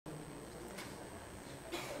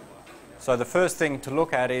So the first thing to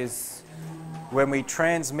look at is when we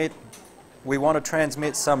want to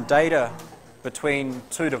transmit some data between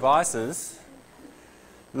two devices,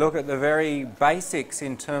 look at the very basics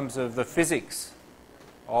in terms of the physics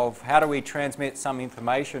of how do we transmit some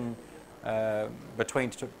information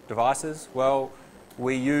between devices. Well,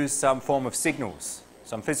 we use some form of signals,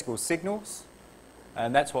 some physical signals,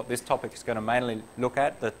 and that's what this topic is going to mainly look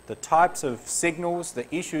at, the types of signals, the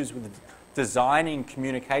issues with designing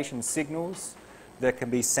communication signals that can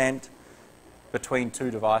be sent between two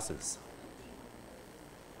devices.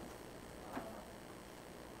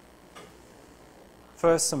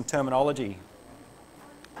 First, some terminology.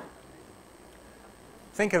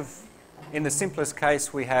 Think of, in the simplest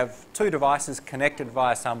case, we have two devices connected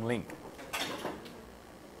via some link.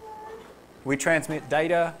 We transmit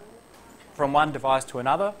data from one device to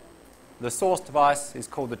another. The source device is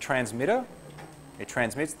called the transmitter. It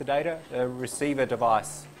transmits the data. The receiver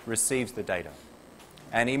device receives the data.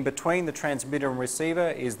 And in between the transmitter and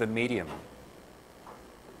receiver is the medium.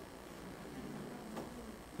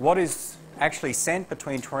 What is actually sent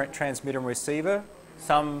between transmitter and receiver?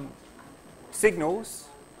 Some signals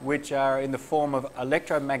which are in the form of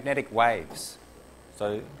electromagnetic waves.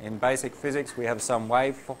 So in basic physics we have some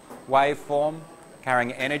waveform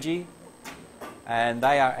carrying energy, and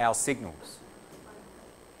they are our signals.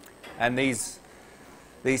 And these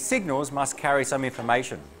signals must carry some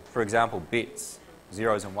information, for example bits,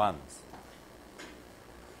 zeros and ones.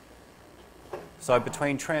 So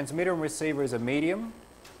between transmitter and receiver is a medium.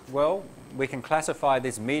 Well, we can classify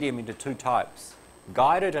this medium into two types,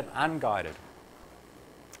 guided and unguided.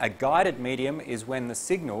 A guided medium is when the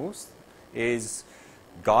signals is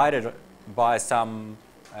guided by some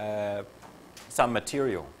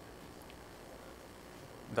material.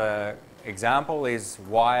 The example is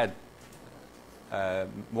wired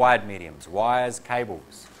mediums, wires,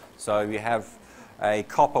 cables. So you have a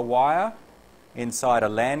copper wire inside a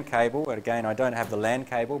LAN cable. But again, I don't have the LAN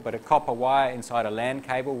cable, but a copper wire inside a LAN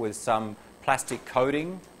cable with some plastic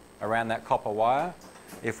coating around that copper wire.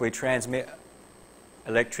 If we transmit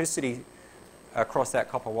electricity across that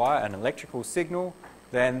copper wire, an electrical signal,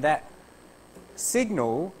 then that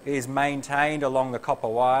signal is maintained along the copper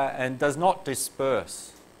wire and does not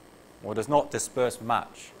disperse, or does not disperse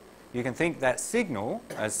much. You can think that signal,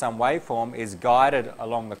 as some waveform, is guided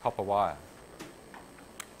along the copper wire.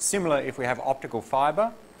 Similar, if we have optical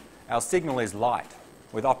fibre, our signal is light.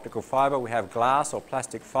 With optical fibre we have glass or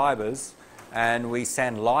plastic fibres, and we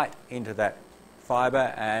send light into that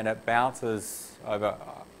fibre and it bounces over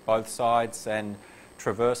both sides and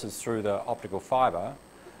traverses through the optical fibre.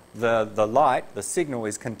 The light, the signal,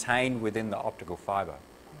 is contained within the optical fibre.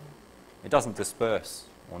 It doesn't disperse,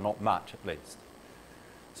 or not much at least.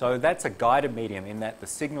 So that's a guided medium in that the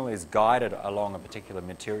signal is guided along a particular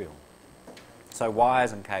material. So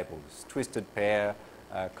wires and cables, twisted pair,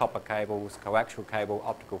 copper cables, coaxial cable,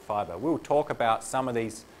 optical fibre. We'll talk about some of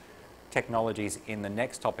these technologies in the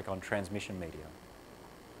next topic on transmission media.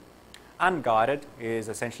 Unguided is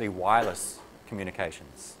essentially wireless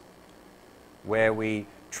communications, where we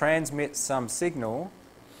transmit some signal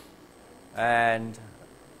and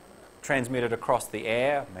transmit it across the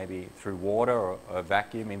air, maybe through water or a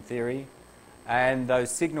vacuum in theory, and those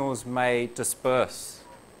signals may disperse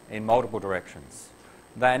in multiple directions.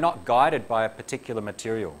 They are not guided by a particular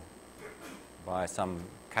material, by some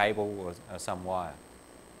cable or some wire.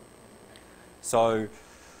 So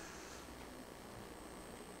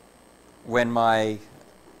when my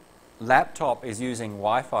laptop is using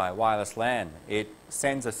Wi-Fi, wireless LAN, it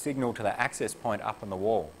sends a signal to the access point up on the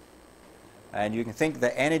wall. And you can think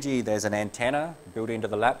the energy, there's an antenna built into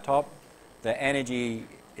the laptop. The energy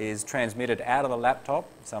is transmitted out of the laptop,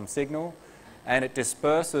 some signal, and it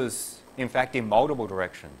disperses, in fact, in multiple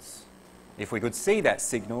directions. If we could see that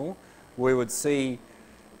signal, we would see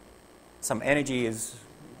some energy is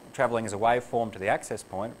travelling as a waveform to the access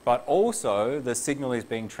point, but also the signal is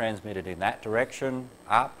being transmitted in that direction,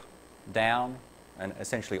 up, down, and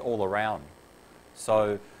essentially all around.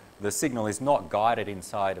 So the signal is not guided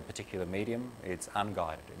inside a particular medium, it's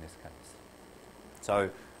unguided in this case.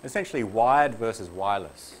 So essentially wired versus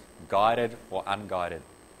wireless, guided or unguided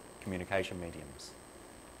communication mediums.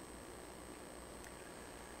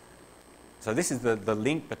 So this is the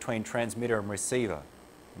link between transmitter and receiver.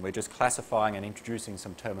 And we're just classifying and introducing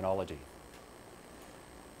some terminology.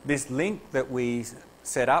 This link that we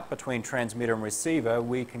set up between transmitter and receiver,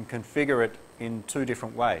 we can configure it in two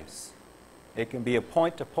different ways. It can be a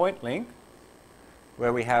point-to-point link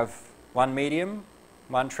where we have one medium,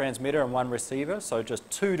 one transmitter and one receiver, so just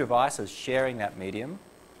two devices sharing that medium,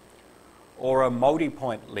 or a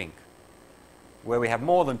multi-point link where we have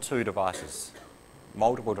more than two devices,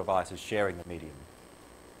 multiple devices sharing the medium.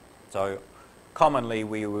 So commonly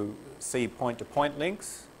we will see point-to-point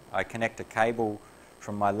links. I connect a cable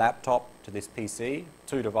from my laptop to this PC,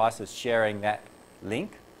 two devices sharing that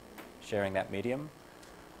link, sharing that medium.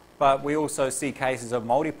 But we also see cases of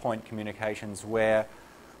multi-point communications where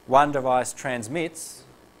one device transmits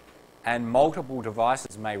and multiple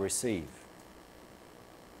devices may receive.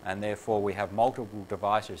 And therefore we have multiple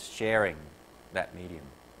devices sharing that medium.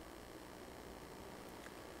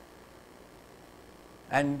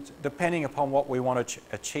 And depending upon what we want to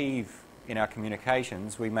achieve in our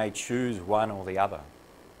communications, we may choose one or the other.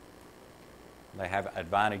 They have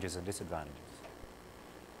advantages and disadvantages.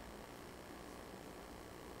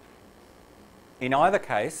 In either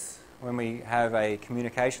case, when we have a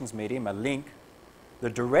communications medium, a link, the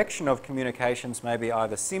direction of communications may be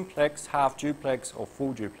either simplex, half duplex, or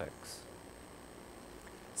full duplex.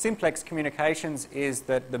 Simplex communications is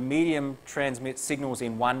that the medium transmits signals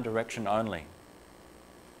in one direction only.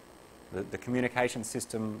 The communication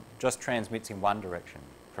system just transmits in one direction,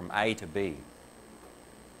 from A to B.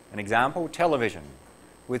 An example, television.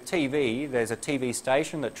 With TV, there's a TV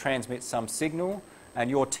station that transmits some signal, and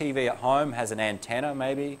your TV at home has an antenna,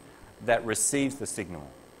 maybe, that receives the signal.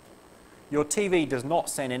 Your TV does not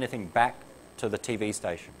send anything back to the TV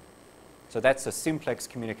station. So that's a simplex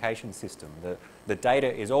communication system. The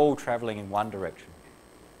data is all travelling in one direction.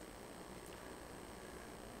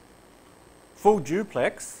 Full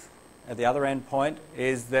duplex, at the other end point,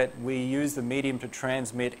 is that we use the medium to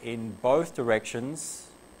transmit in both directions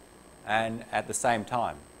and at the same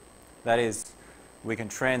time. That is, we can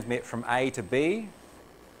transmit from A to B,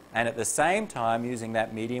 and at the same time, using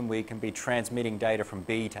that medium, we can be transmitting data from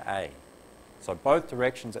B to A. So both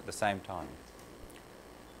directions at the same time.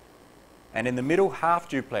 And in the middle, half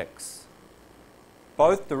duplex.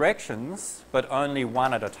 Both directions, but only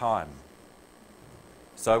one at a time.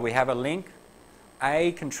 So we have a link.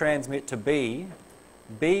 A can transmit to B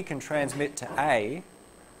can transmit to A,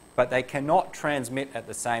 but they cannot transmit at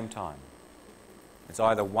the same time. It's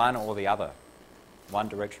either one or the other, one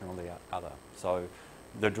direction or the other. So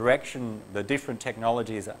the direction, the different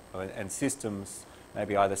technologies and systems may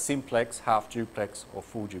be either simplex, half duplex, or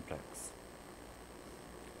full duplex.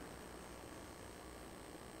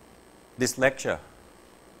 This lecture,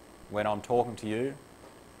 when I'm talking to you,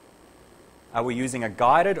 are we using a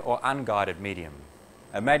guided or unguided medium?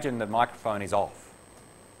 Imagine the microphone is off.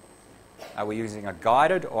 Are we using a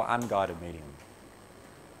guided or unguided medium?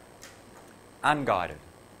 Unguided.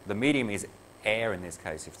 The medium is air in this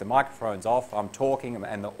case. If the microphone's off, I'm talking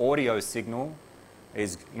and the audio signal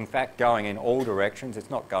is in fact going in all directions. It's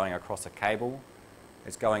not going across a cable.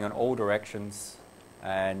 It's going in all directions,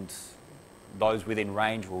 and those within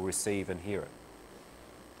range will receive and hear it.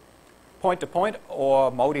 Point-to-point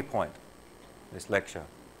or multi-point, this lecture.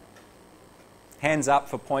 Hands up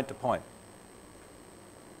for point-to-point.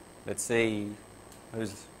 Let's see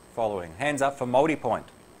who's following. Hands up for multi-point.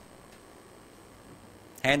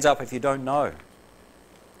 Hands up if you don't know.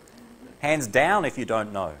 Hands down if you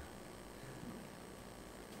don't know.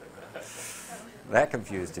 That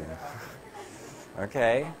confused you.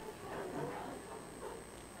 Okay.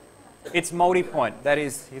 It's multi-point. That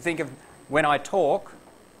is, you think of when I talk,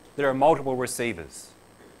 there are multiple receivers.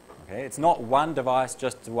 Okay? It's not one device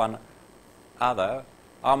just to one other.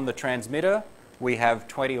 I'm the transmitter. We have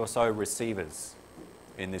 20 or so receivers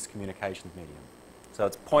in this communications medium. So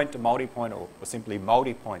it's point to multi-point or simply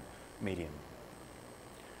multi-point medium.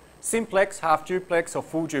 Simplex, half duplex, or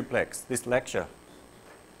full duplex, this lecture.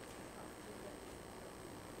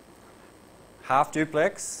 Half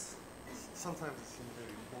duplex.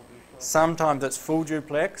 Sometimes it's full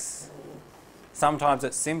duplex. Sometimes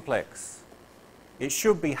it's simplex. It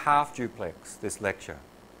should be half duplex, this lecture.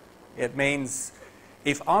 It means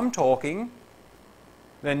if I'm talking,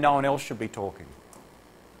 then no one else should be talking.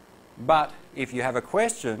 But if you have a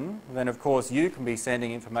question, then of course you can be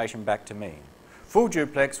sending information back to me. Full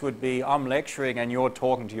duplex would be I'm lecturing and you're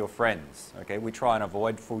talking to your friends. Okay, we try and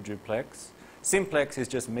avoid full duplex. Simplex is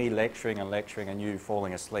just me lecturing and you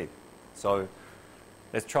falling asleep. So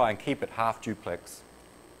let's try and keep it half duplex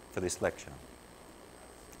for this lecture.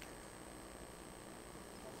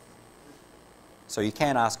 So you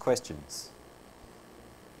can ask questions.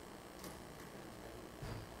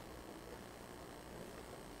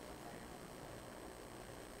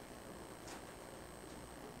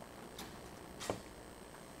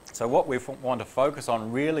 So what we want to focus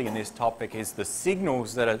on really in this topic is the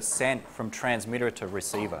signals that are sent from transmitter to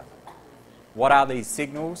receiver. What are these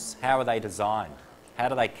signals? How are they designed? How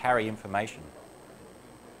do they carry information?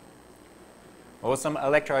 or some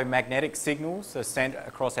electromagnetic signals are sent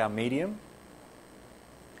across our medium,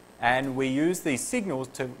 and we use these signals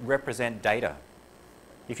to represent data.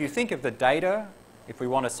 If you think of the data, if we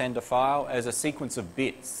want to send a file, as a sequence of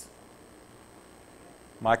bits,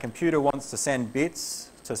 my computer wants to send bits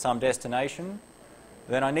to some destination,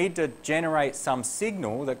 then I need to generate some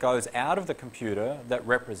signal that goes out of the computer that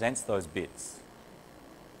represents those bits.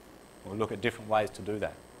 We'll look at different ways to do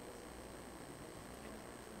that.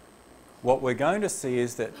 What we're going to see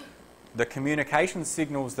is that the communication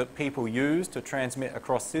signals that people use to transmit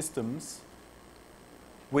across systems,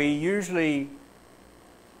 we usually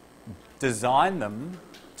design them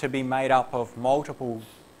to be made up of multiple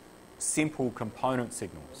simple component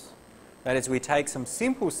signals. That is, we take some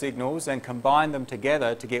simple signals and combine them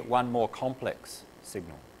together to get one more complex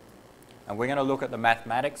signal. And we're going to look at the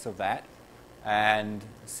mathematics of that and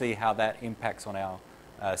see how that impacts on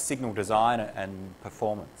our signal design and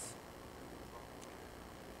performance.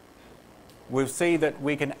 We'll see that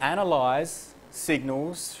we can analyze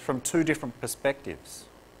signals from two different perspectives,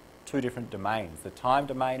 two different domains, the time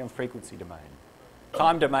domain and frequency domain.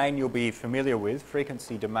 Time domain you'll be familiar with,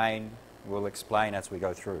 frequency domain we'll explain as we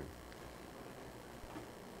go through.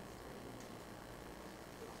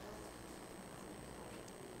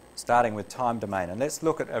 Starting with time domain, and let's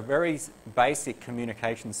look at a very basic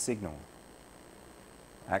communication signal.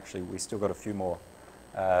 Actually, we still got a few more,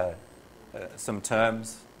 some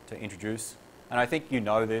terms to introduce. And I think you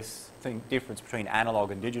know this difference between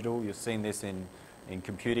analog and digital. You've seen this in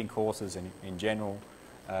computing courses and in general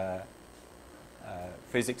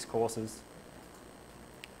physics courses.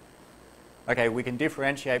 Okay, we can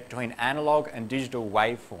differentiate between analog and digital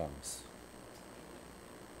waveforms.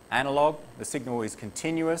 Analog, the signal is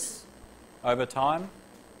continuous over time,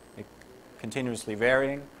 continuously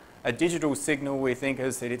varying. A digital signal we think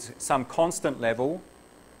is that it's some constant level,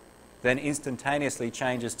 then instantaneously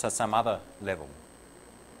changes to some other level,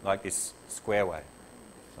 like this square wave.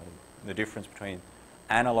 So the difference between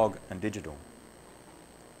analog and digital.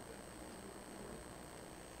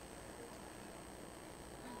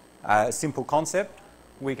 A simple concept,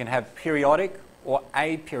 we can have periodic or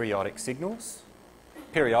aperiodic signals.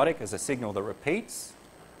 Periodic is a signal that repeats.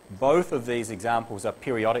 Both of these examples are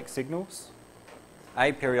periodic signals.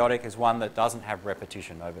 Aperiodic is one that doesn't have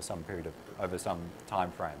repetition over some period of, over some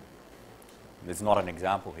time frame. There's not an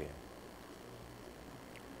example here.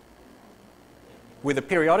 With a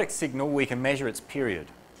periodic signal, we can measure its period,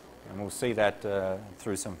 and we'll see that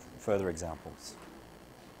through some further examples.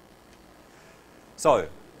 So,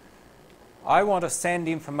 I want to send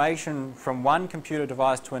information from one computer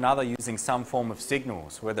device to another using some form of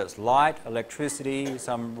signals, whether it's light, electricity,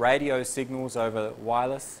 some radio signals over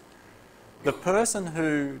wireless. The person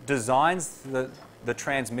who designs the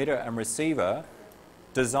transmitter and receiver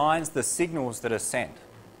designs the signals that are sent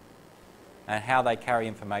and how they carry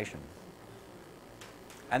information.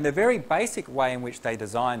 And the very basic way in which they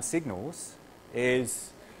design signals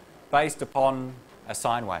is based upon a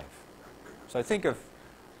sine wave. So think of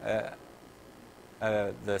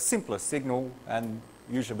the simplest signal, and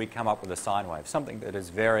usually we come up with a sine wave, something that is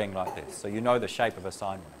varying like this. So you know the shape of a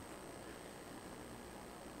sine wave.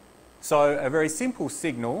 So a very simple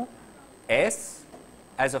signal, S,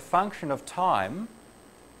 as a function of time,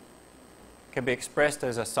 can be expressed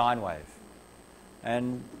as a sine wave.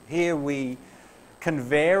 And here we can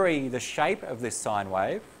vary the shape of this sine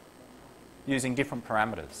wave using different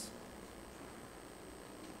parameters.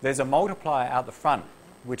 There's a multiplier out the front,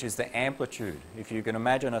 which is the amplitude. If you can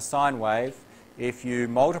imagine a sine wave, if you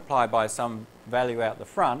multiply by some value out the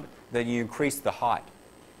front, then you increase the height.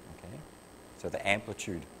 Okay? So the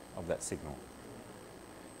amplitude of that signal.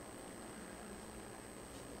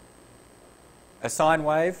 A sine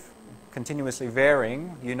wave, continuously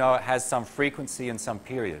varying, you know it has some frequency and some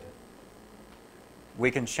period.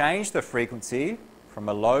 We can change the frequency from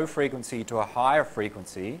a low frequency to a higher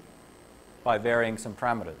frequency by varying some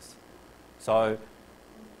parameters. So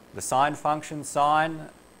the sine function, sine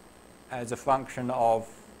as a function of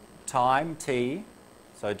time, t,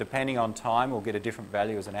 so depending on time we'll get a different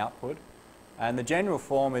value as an output. And the general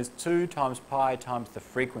form is 2 times pi times the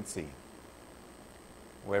frequency,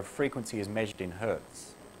 where frequency is measured in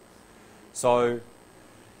hertz. So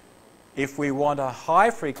if we want a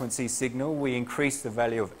high frequency signal, we increase the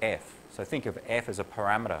value of f. So think of f as a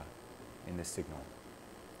parameter in this signal.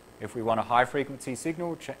 If we want a high frequency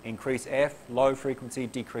signal, increase f, low frequency,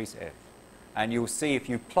 decrease f. And you'll see if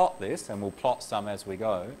you plot this, and we'll plot some as we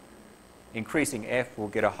go, increasing f will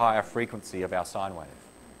get a higher frequency of our sine wave.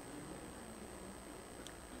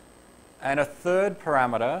 And a third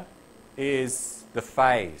parameter is the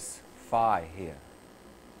phase, phi here.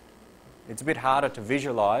 It's a bit harder to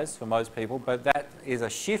visualize for most people, but that is a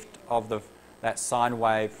shift of that sine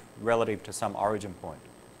wave relative to some origin point.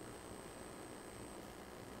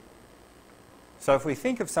 So if we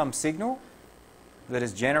think of some signal that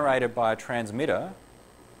is generated by a transmitter,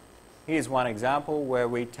 here's one example where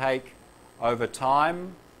we take over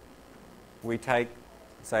time, we take,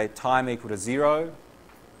 say, time equal to 0,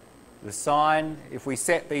 the sine, if we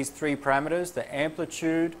set these three parameters, the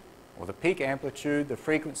amplitude, or the peak amplitude, the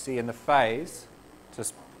frequency and the phase to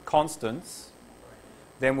constants,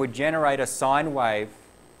 then we generate a sine wave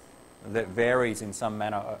that varies in some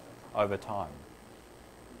manner over time.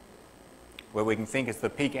 Where we can think as the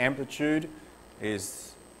peak amplitude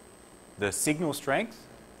is the signal strength,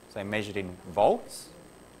 say measured in volts,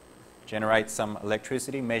 generates some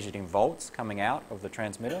electricity measured in volts coming out of the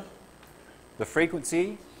transmitter. The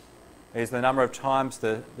frequency is the number of times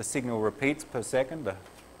the signal repeats per second, the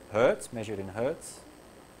hertz, measured in hertz.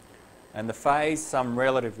 And the phase, some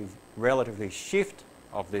relatively shift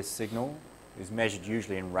of this signal, is measured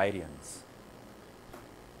usually in radians.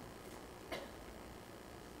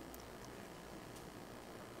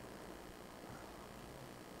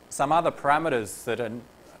 Some other parameters that are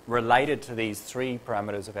related to these three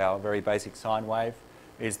parameters of our very basic sine wave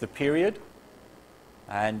is the period.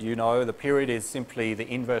 And you know the period is simply the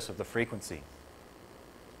inverse of the frequency.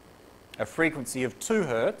 A frequency of 2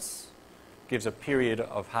 hertz gives a period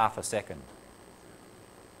of half a second.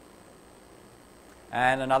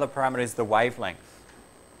 And another parameter is the wavelength.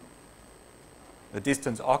 The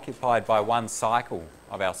distance occupied by one cycle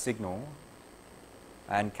of our signal,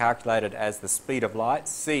 and calculated as the speed of light,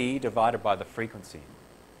 c, divided by the frequency.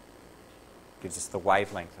 Gives us the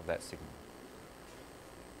wavelength of that signal.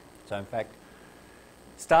 So in fact,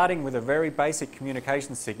 starting with a very basic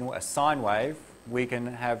communication signal, a sine wave, we can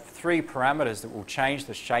have three parameters that will change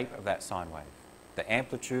the shape of that sine wave. The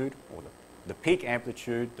amplitude, or the peak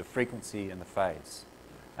amplitude, the frequency and the phase.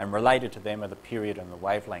 And related to them are the period and the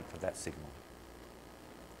wavelength of that signal.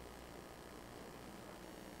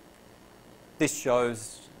 This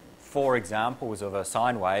shows 4 examples of a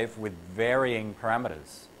sine wave with varying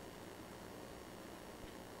parameters.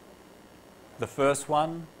 The first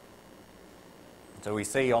one, so we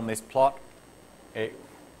see on this plot,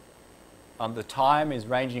 on the time is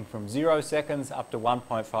ranging from 0 seconds up to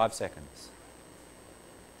 1.5 seconds.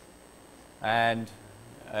 And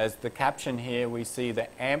as the caption here, we see the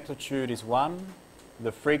amplitude is 1,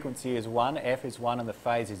 the frequency is 1, f is 1, and the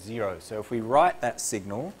phase is 0. So if we write that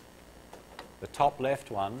signal, the top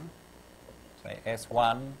left one, say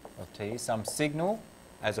S1 of t, some signal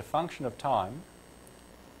as a function of time,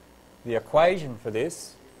 the equation for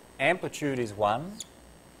this, amplitude is 1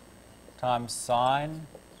 times sine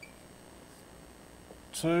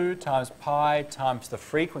 2 times pi times the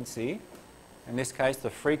frequency. In this case, the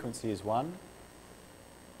frequency is 1.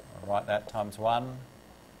 I'll write that times 1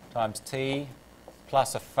 times t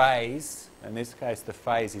plus a phase. In this case, the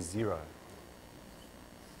phase is 0.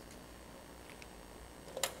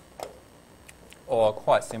 Or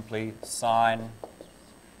quite simply, sine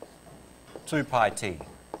 2 pi t.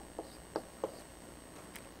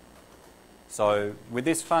 So with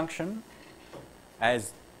this function,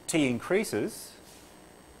 as t increases,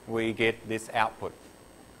 we get this output.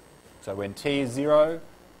 So when t is 0,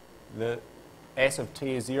 the s of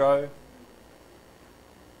t is 0.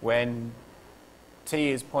 When t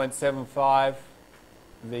is 0.75,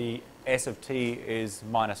 the s of t is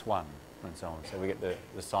minus 1, and so on. So we get the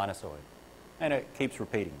sinusoid. And it keeps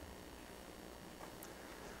repeating.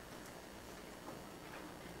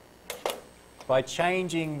 By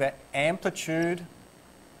changing the amplitude,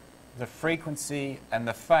 the frequency, and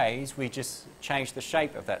the phase, we just change the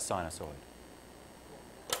shape of that sinusoid.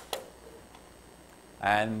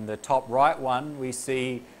 And the top right one, we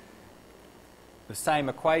see the same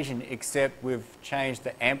equation, except we've changed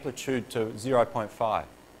the amplitude to 0.5.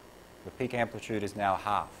 The peak amplitude is now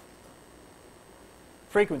half.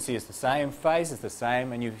 Frequency is the same, phase is the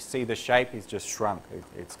same, and you see the shape is just shrunk.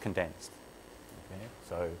 It's condensed. Okay?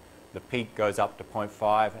 So the peak goes up to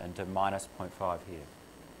 0.5 and to minus 0.5 here.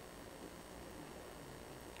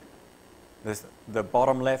 The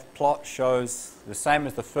bottom left plot shows the same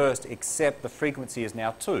as the first, except the frequency is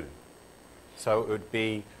now 2. So it would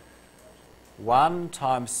be 1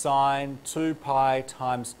 times sine 2 pi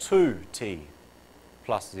times 2t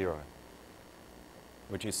plus 0.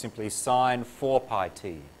 Which is simply sine 4 pi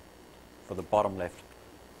t for the bottom left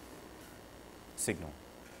signal.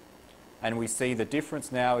 And we see the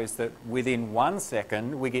difference now is that within 1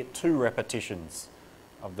 second we get 2 repetitions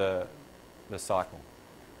of the cycle.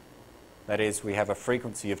 That is, we have a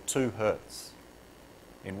frequency of 2 hertz.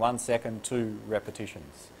 In 1 second, 2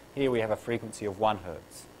 repetitions. Here we have a frequency of 1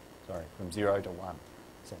 hertz. Sorry, from 0 to 1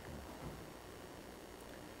 second.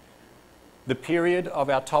 The period of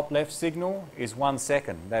our top left signal is 1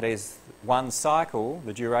 second. That is, one cycle,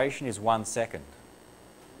 the duration is 1 second.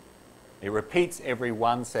 It repeats every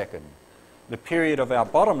 1 second. The period of our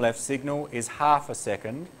bottom left signal is half a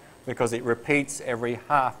second because it repeats every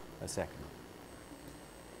half a second.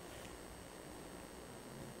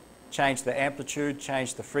 Change the amplitude,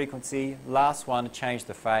 change the frequency. Last one, change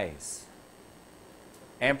the phase.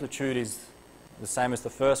 Amplitude is the same as the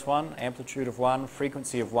first one, amplitude of 1,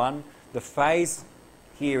 frequency of 1. The phase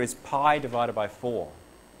here is pi divided by 4.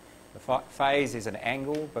 The phase is an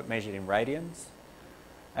angle but measured in radians.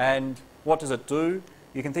 And what does it do?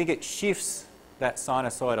 You can think it shifts that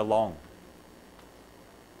sinusoid along.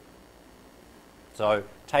 So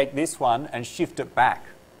take this one and shift it back.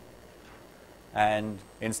 And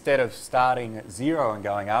instead of starting at 0 and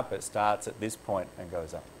going up, it starts at this point and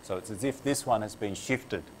goes up. So it's as if this one has been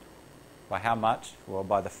shifted. By how much? Well,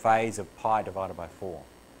 by the phase of pi divided by 4.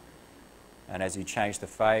 And as you change the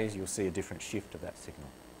phase, you'll see a different shift of that signal.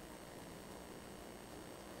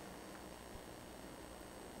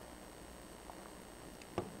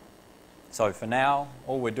 So for now,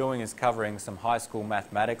 all we're doing is covering some high school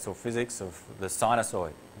mathematics or physics of the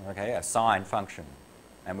sinusoid, okay, a sine function.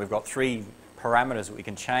 And we've got 3 parameters that we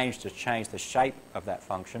can change to change the shape of that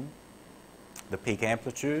function: the peak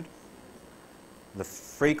amplitude, the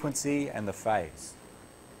frequency, and the phase.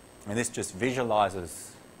 And this just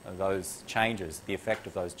visualizes those changes, the effect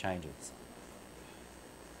of those changes.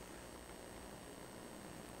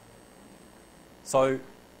 So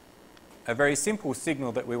a very simple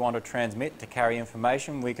signal that we want to transmit to carry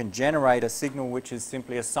information, we can generate a signal which is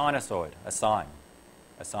simply a sinusoid, a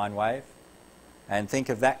sine wave. And think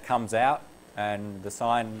of that comes out, and the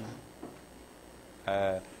sine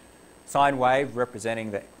wave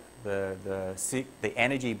representing the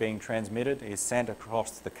energy being transmitted is sent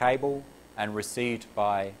across the cable and received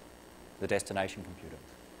by the destination computer.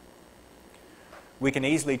 We can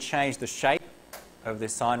easily change the shape of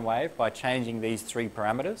this sine wave by changing these 3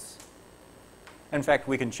 parameters. In fact,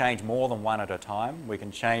 we can change more than one at a time. We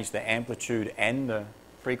can change the amplitude and the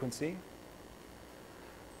frequency.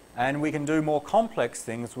 And we can do more complex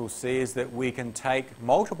things. We'll see is that we can take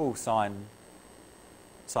multiple sine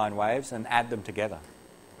waves and add them together,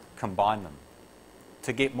 combine them,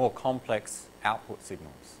 to get more complex output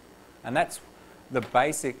signals. And that's the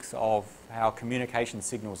basics of how communication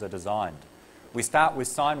signals are designed. We start with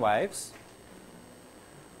sine waves,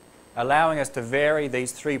 allowing us to vary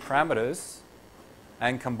these 3 parameters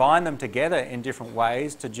and combine them together in different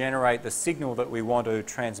ways to generate the signal that we want to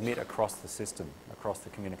transmit across the system, across the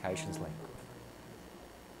communications link.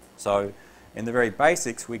 So in the very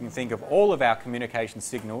basics, we can think of all of our communication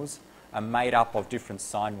signals are made up of different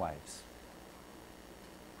sine waves.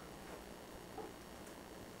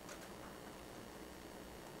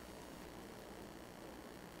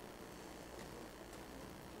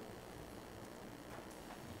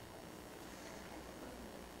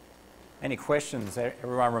 Any questions?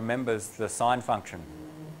 Everyone remembers the sine function.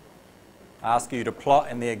 Ask you to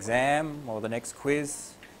plot in the exam or the next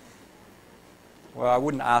quiz. Well, I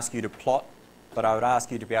wouldn't ask you to plot, but I would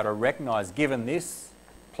ask you to be able to recognise, given this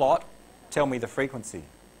plot, tell me the frequency.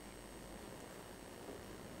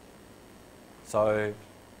 So,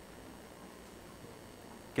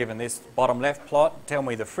 given this bottom left plot, tell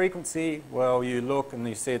me the frequency. Well, you look and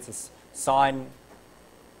you see it's a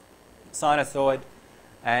sinusoid,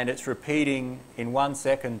 and it's repeating in 1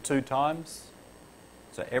 second 2 times.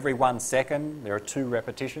 So every 1 second there are 2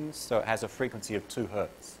 repetitions, so it has a frequency of 2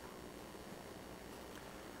 hertz.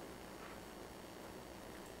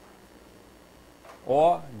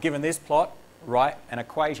 Or, given this plot, write an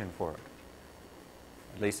equation for it,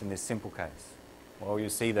 at least in this simple case. Well, you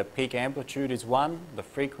see the peak amplitude is 1, the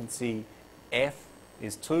frequency f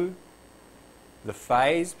is 2, the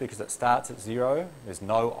phase, because it starts at 0, there's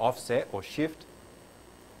no offset or shift,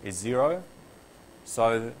 is 0.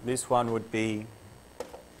 So this one would be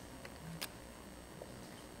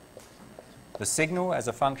the signal as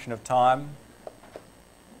a function of time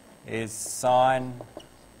is sine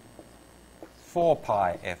 4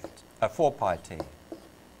 pi t.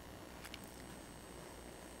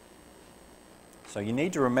 So you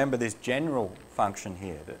need to remember this general function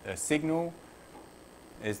here. That a signal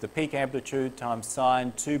is the peak amplitude times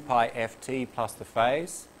sine 2 pi ft plus the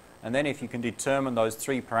phase. And then if you can determine those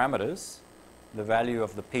 3 parameters, the value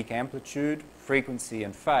of the peak amplitude, frequency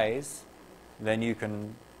and phase, then you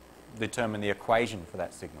can determine the equation for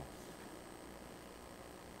that signal.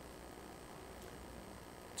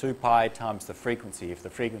 2 pi times the frequency. If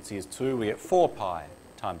the frequency is 2, we get 4 pi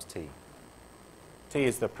times t. T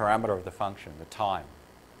is the parameter of the function, the time.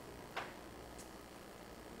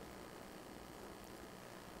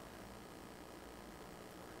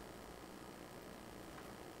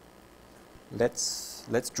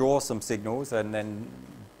 Let's draw some signals and then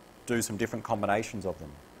do some different combinations of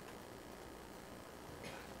them.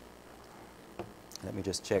 Let me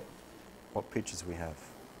just check what pictures we have.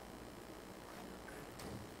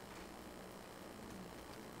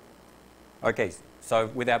 Okay, so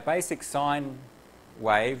with our basic sine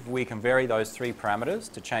wave, we can vary those three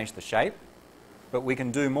parameters to change the shape, but we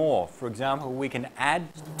can do more. For example, we can add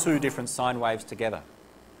two different sine waves together.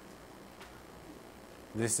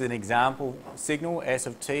 This is an example signal, S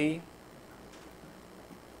of t,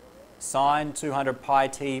 sine 200 pi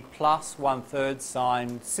t plus 1/3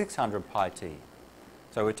 sine 600 pi t.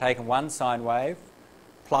 So we've taken one sine wave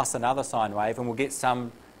plus another sine wave, and we'll get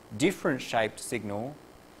some different shaped signal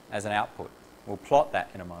as an output. We'll plot that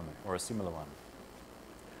in a moment, or a similar one.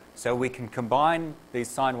 So we can combine these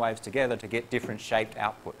sine waves together to get different shaped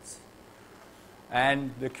outputs.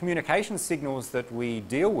 And the communication signals that we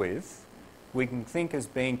deal with, we can think as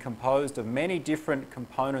being composed of many different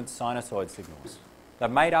component sinusoid signals. They're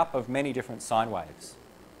made up of many different sine waves,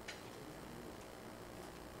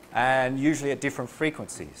 and usually at different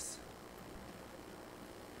frequencies.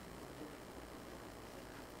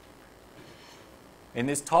 In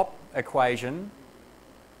this top equation,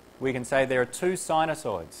 we can say there are two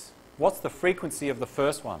sinusoids. What's the frequency of the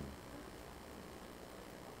first one?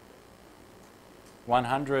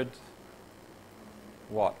 100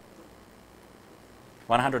 what?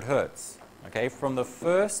 100 hertz. Okay, from the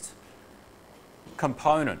first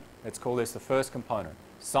component, let's call this the first component,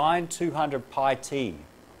 sine 200 pi t.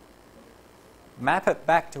 Map it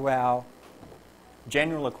back to our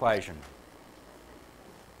general equation.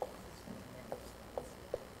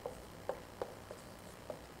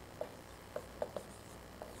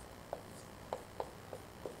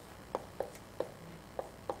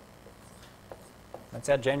 That's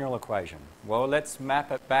our general equation. Well, let's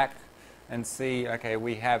map it back and see, okay,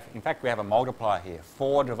 we have a multiplier here.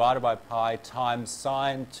 4 divided by pi times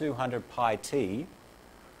sine 200 pi t.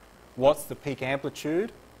 What's the peak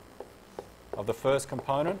amplitude of the first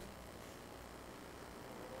component?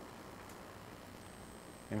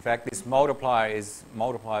 In fact, this multiplier is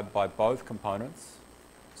multiplied by both components.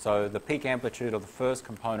 So the peak amplitude of the first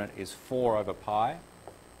component is 4 over pi.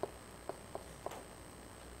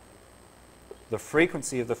 The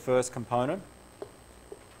frequency of the first component,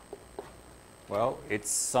 well, it's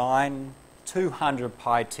sine 200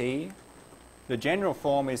 pi t. The general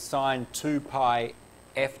form is sine 2 pi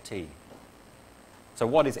ft. So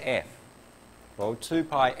what is f? Well, 2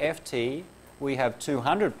 pi ft, we have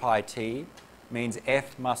 200 pi t, means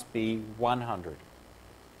f must be 100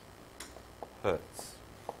 hertz.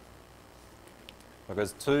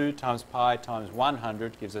 Because 2 times pi times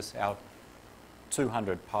 100 gives us our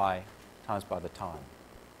 200 pi times by the time.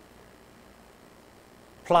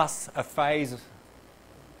 Plus a phase,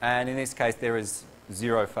 and in this case there is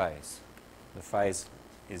 0 phase. The phase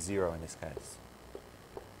is 0 in this case.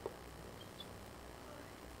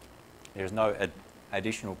 There's no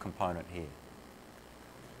additional component here.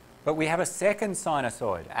 But we have a second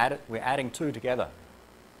sinusoid. We're adding two together.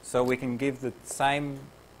 So we can give the same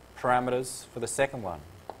parameters for the second one.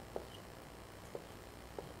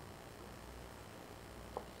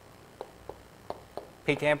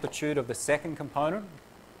 Peak amplitude of the second component.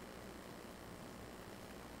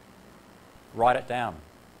 Write it down.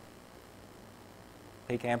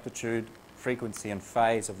 Peak amplitude, frequency and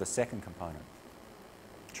phase of the second component.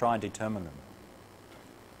 Try and determine them.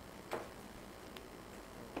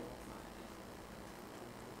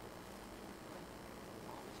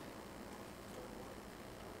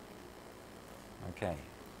 Okay.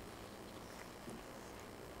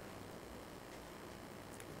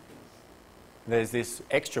 There's this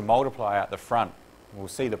extra multiplier at the front. We'll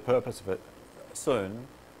see the purpose of it soon.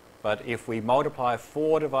 But if we multiply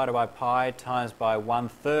 4 divided by pi times by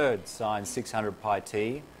 1/3 sine 600 pi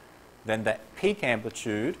t, then the peak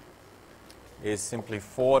amplitude is simply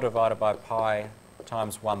 4 divided by pi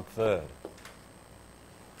times 1/3.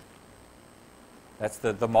 That's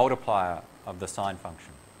the multiplier of the sine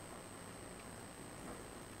function.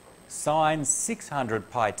 Sine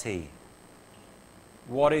 600 pi t.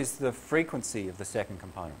 What is the frequency of the second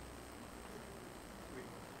component?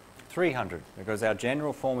 300, because our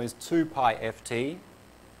general form is 2 pi ft.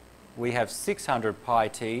 We have 600 pi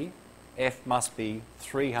t. F must be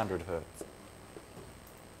 300 hertz.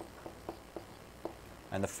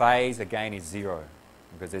 And the phase, again, is 0,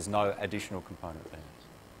 because there's no additional component there.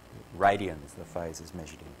 Radians, the phase is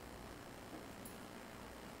measured in.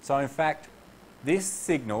 So in fact, this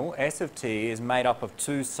signal, S of t, is made up of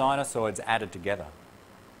two sinusoids added together.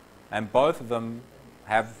 And both of them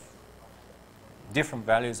have different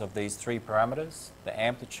values of these three parameters: the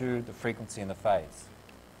amplitude, the frequency, and the phase.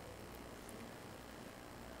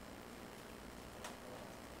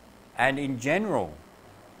 And in general,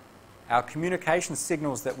 our communication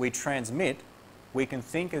signals that we transmit, we can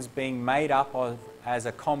think as being made up of as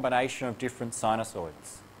a combination of different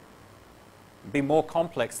sinusoids. It'd be more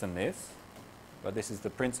complex than this, but this is the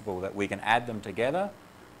principle, that we can add them together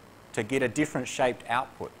to get a different shaped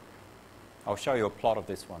output. I'll show you a plot of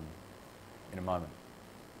this one in a moment.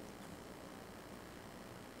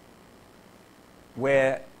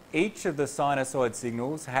 Where each of the sinusoid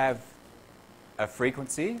signals have a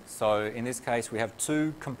frequency. So in this case we have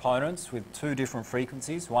two components with two different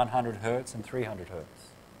frequencies, 100 Hertz and 300 Hertz,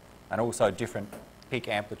 and also different peak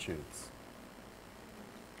amplitudes.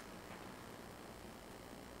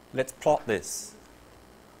 Let's plot this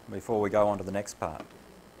before we go on to the next part.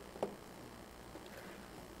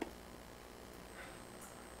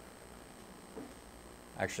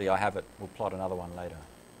 Actually, I have it. We'll plot another one later.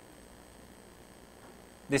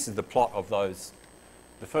 This is the plot of those.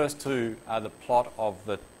 The first two are the plot of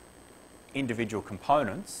the individual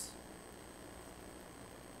components.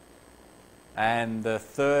 And the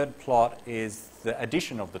third plot is the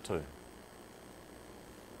addition of the two.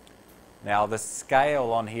 Now, the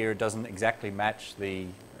scale on here doesn't exactly match the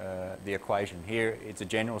equation. Here, it's a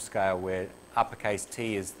general scale where uppercase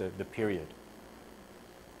T is the period.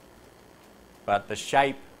 But the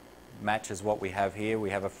shape matches what we have here.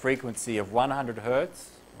 We have a frequency of 100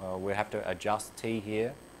 Hertz. Well, we have to adjust T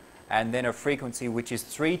here. And then a frequency which is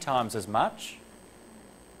 3 times as much,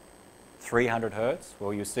 300 Hertz.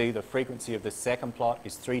 Well, you see the frequency of the second plot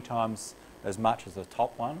is 3 times as much as the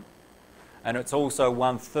top one. And it's also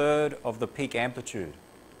 1/3 of the peak amplitude.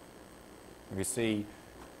 You see,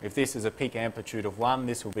 if this is a peak amplitude of 1,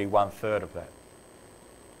 this will be 1/3 of that.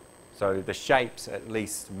 So the shapes at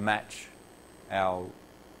least match our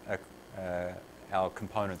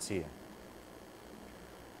components here.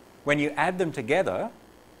 When you add them together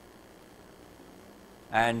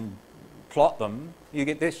and plot them, you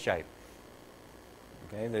get this shape.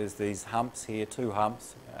 Okay, there's these humps here, 2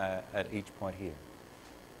 humps at each point here.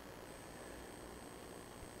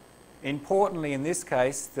 Importantly in this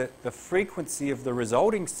case, that the frequency of the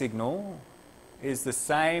resulting signal is the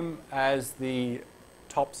same as the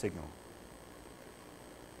top signal.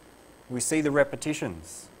 We see the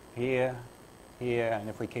repetitions here, here, and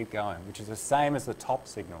if we keep going, which is the same as the top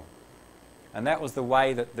signal. And that was the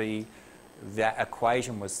way that that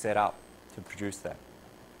equation was set up to produce that.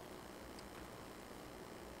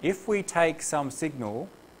 If we take some signal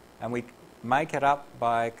and we make it up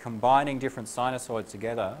by combining different sinusoids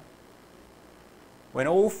together, when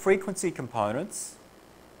all frequency components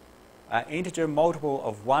are integer multiple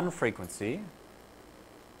of one frequency,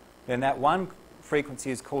 then that one frequency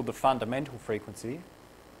is called the fundamental frequency,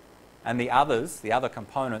 and the other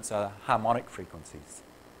components are harmonic frequencies.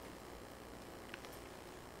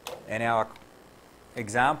 In our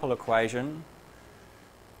example equation,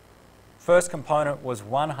 first component was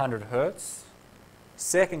 100 Hertz,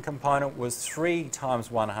 second component was 3 times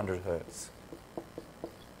 100 Hertz,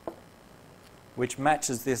 which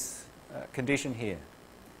matches this condition here.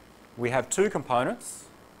 We have two components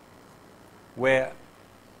where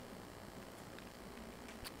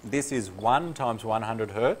this is 1 times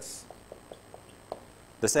 100 Hertz.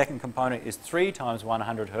 The second component is 3 times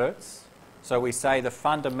 100 Hertz. So we say the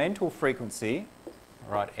fundamental frequency,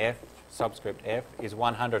 right, F, subscript F, is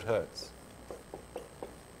 100 Hertz.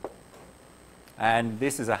 And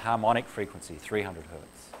this is a harmonic frequency, 300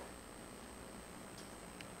 Hertz.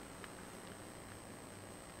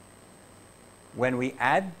 When we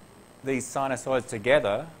add these sinusoids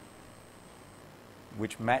together,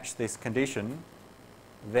 which match this condition,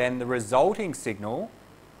 then the resulting signal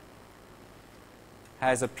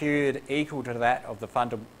has a period equal to that of the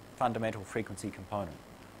fundamental frequency component.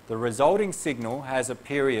 The resulting signal has a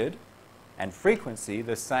period and frequency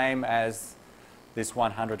the same as this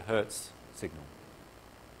 100 Hertz signal.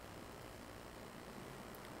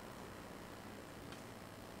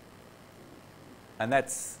 And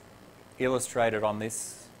that's illustrated on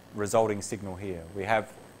this resulting signal here. We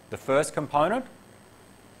have the first component,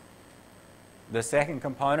 the second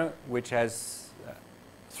component, which has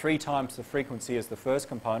 3 times the frequency as the first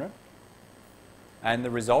component, and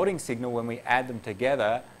the resulting signal, when we add them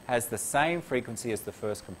together, has the same frequency as the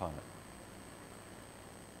first component.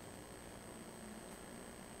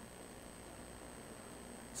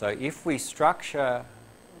 So if we structure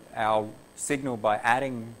our signal by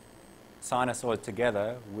adding sinusoids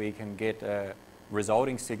together, we can get a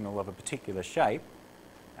resulting signal of a particular shape,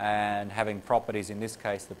 and having properties, in this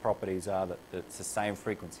case the properties are that it's the same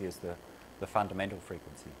frequency as the fundamental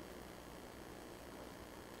frequency.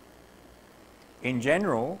 In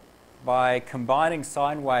general, by combining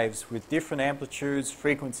sine waves with different amplitudes,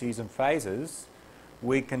 frequencies and phases,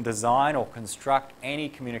 we can design or construct any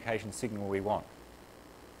communication signal we want.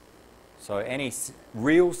 So any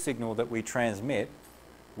real signal that we transmit,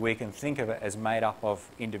 we can think of it as made up of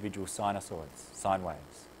individual sinusoids, sine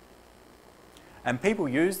waves. And people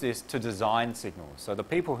use this to design signals. So the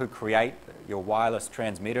people who create your wireless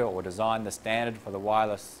transmitter or design the standard for the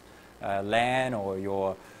wireless LAN or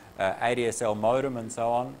your ADSL modem and so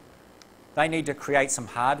on, they need to create some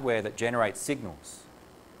hardware that generates signals.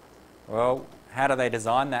 Well, how do they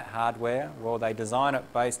design that hardware? Well, they design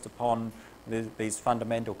it based upon these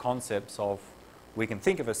fundamental concepts of, we can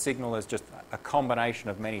think of a signal as just a combination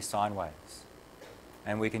of many sine waves.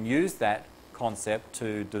 And we can use that concept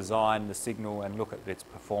to design the signal and look at its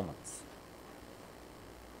performance.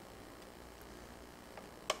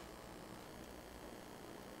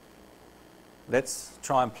 Let's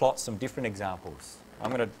try and plot some different examples. I'm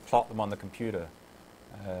going to plot them on the computer.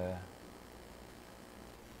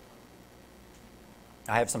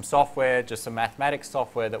 I have some software, just some mathematics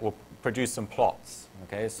software that will produce some plots.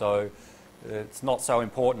 Okay, so it's not so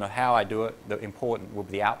important how I do it. The important will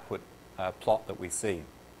be the output plot that we see.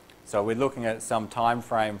 So we're looking at some time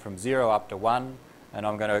frame from 0 up to 1, and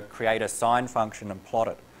I'm going to create a sine function and plot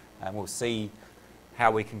it, and we'll see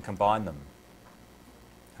how we can combine them.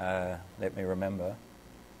 Let me remember.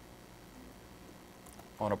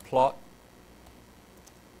 On a plot,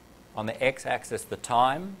 on the x-axis the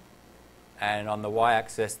time, and on the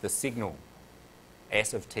y-axis the signal,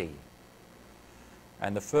 S of t.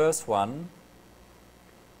 And the first one,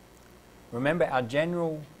 remember our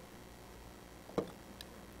general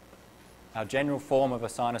form of a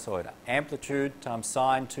sinusoid, amplitude times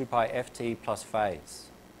sine 2 pi ft plus phase.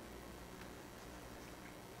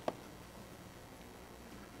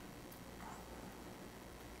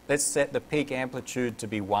 Let's set the peak amplitude to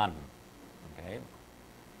be 1. Okay?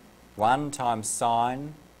 1 times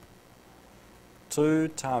sine 2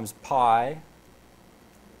 times pi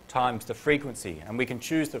times the frequency, and we can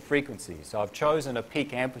choose the frequency. So I've chosen a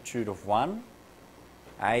peak amplitude of 1,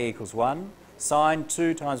 A equals 1, sine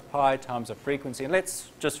 2 times pi times a frequency, and let's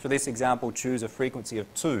just for this example choose a frequency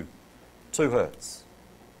of 2 Hertz,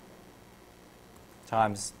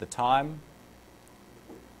 times the time,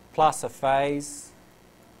 plus a phase.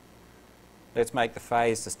 Let's make the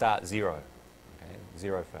phase to start 0, okay,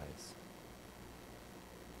 0 phase.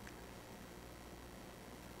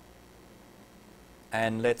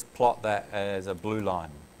 And let's plot that as a blue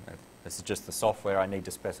line. This is just the software I need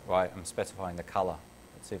to specify. I'm specifying the colour.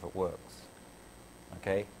 Let's see if it works.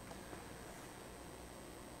 Okay.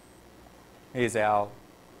 Here's our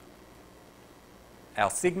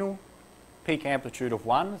signal, peak amplitude of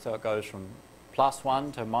 1, so it goes from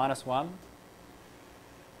 +1 to -1.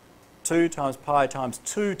 2 times pi times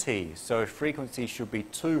 2t, so frequency should be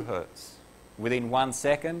 2 Hertz. Within 1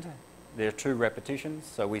 second, there are 2 repetitions,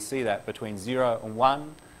 so we see that between 0 and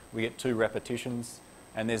 1, we get 2 repetitions,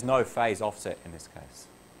 and there's no phase offset in this case.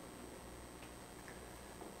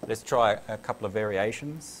 Let's try a couple of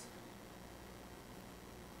variations.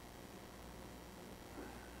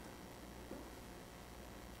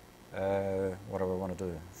 What do I want to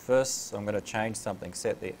do? First, I'm going to change something,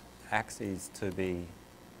 set the axes to be...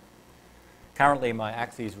 Currently, my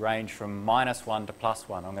axes range from -1 to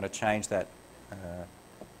 +1. I'm going to change that.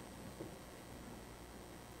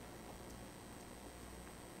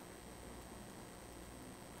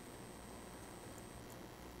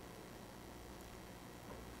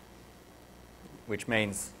 Which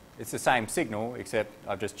means it's the same signal, except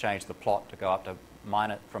I've just changed the plot to go up to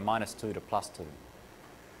from -2 to +2.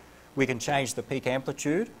 We can change the peak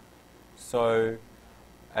amplitude. So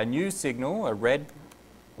a new signal, a red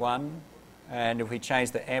one, and if we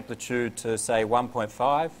change the amplitude to, say,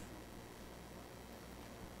 1.5,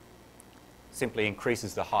 simply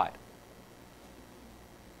increases the height.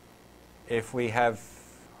 If we have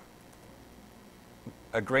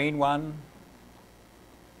a green one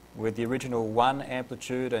with the original 1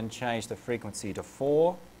 amplitude and change the frequency to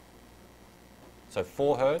 4, so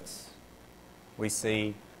 4 Hertz, we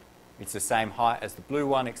see it's the same height as the blue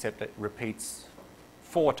one, except it repeats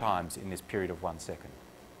 4 times in this period of 1 second.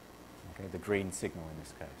 Okay, the green signal in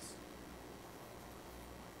this case.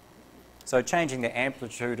 So changing the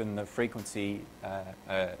amplitude and the frequency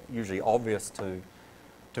are usually obvious to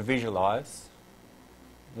visualize.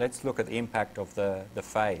 Let's look at the impact of the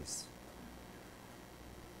phase.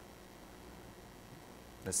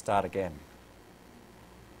 Let's start again.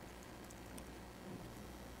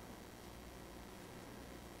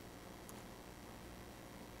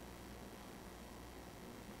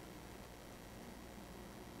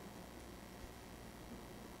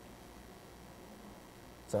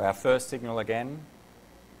 So our first signal again.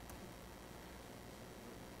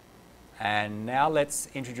 And now let's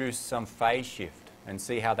introduce some phase shift and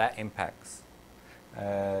see how that impacts.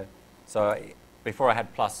 So before I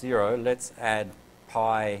had plus 0, let's add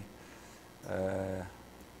pi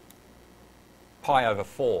over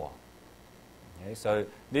 4. Okay, so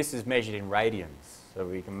this is measured in radians, so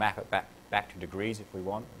we can map it back to degrees if we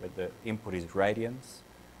want, but the input is radians.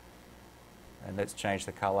 And let's change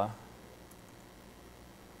the colour.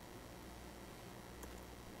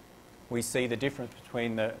 We see the difference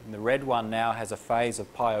between the red one now has a phase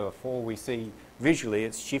of pi over 4. We see visually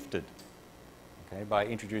it's shifted. Okay, by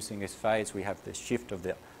introducing this phase, we have the shift of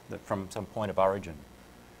from some point of origin.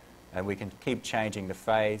 And we can keep changing the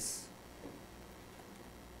phase.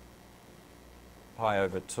 Pi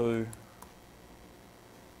over 2.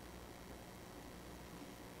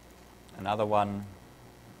 Another one,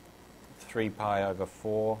 3 pi over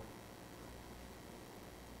 4.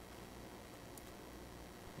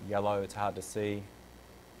 Yellow, it's hard to see.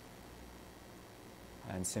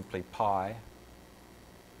 And simply pi.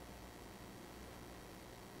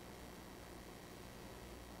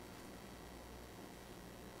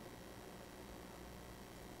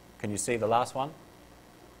 Can you see the last one?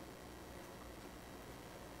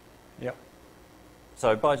 Yep.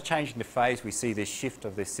 So by changing the phase, we see this shift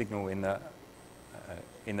of this signal in the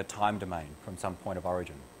time domain from some point of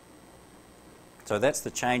origin. So that's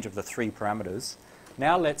the change of the 3 parameters.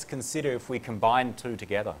 Now let's consider if we combine 2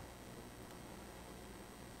 together.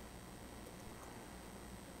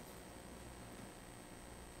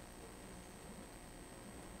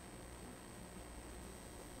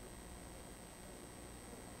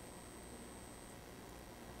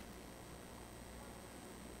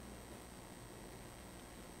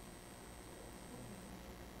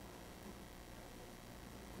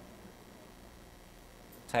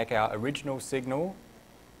 Take our original signal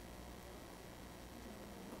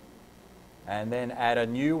and then add a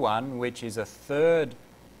new one, which is a third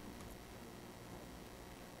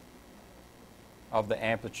of the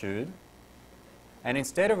amplitude. And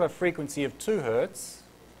instead of a frequency of 2 Hertz,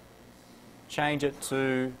 change it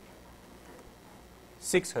to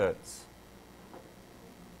 6 Hertz.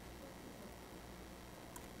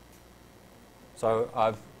 So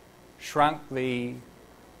I've shrunk the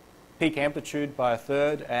peak amplitude by a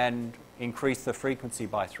third and increased the frequency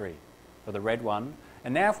by 3 for the red one.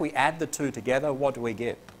 And now if we add the 2 together, what do we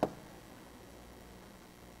get?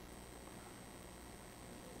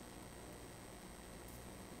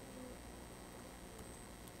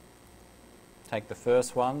 Take the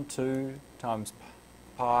first one, 2 times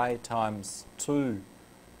pi times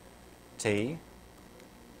 2t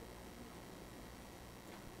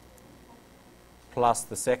plus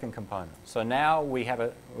the second component. So now we're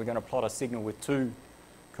going to plot a signal with 2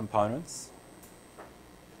 components.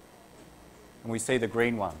 And we see the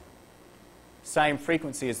green one. Same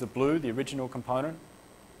frequency as the blue, the original component,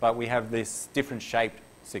 but we have this different shaped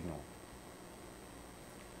signal.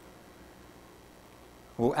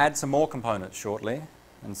 We'll add some more components shortly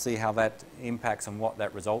and see how that impacts and what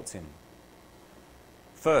that results in.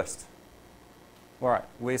 First, all right,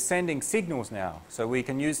 we're sending signals now, so we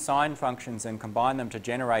can use sine functions and combine them to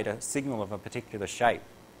generate a signal of a particular shape.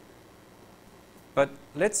 But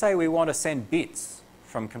let's say we want to send bits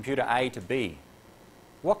from computer A to B.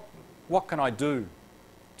 What can I do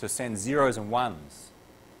to send zeros and ones?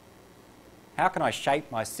 How can I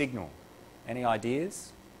shape my signal? Any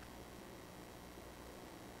ideas?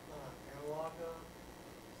 Analog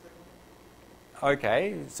signal.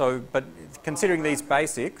 Okay, so but considering these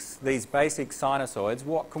basic sinusoids,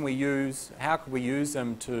 what can we use? How can we use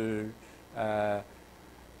them to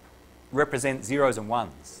represent zeros and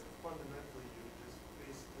ones? Fundamentally, you would just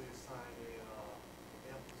basically assign an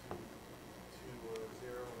amplitude to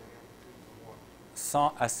 0 and an amplitude to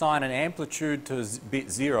 1. Assign an amplitude to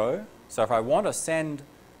bit 0. So if I want to send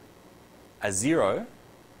a 0,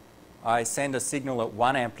 I send a signal at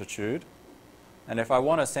 1 amplitude. And if I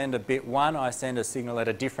want to send a bit 1, I send a signal at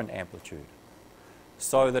a different amplitude.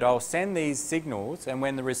 So that I'll send these signals, and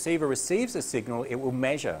when the receiver receives a signal, it will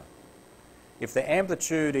measure. If the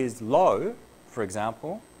amplitude is low, for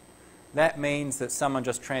example, that means that someone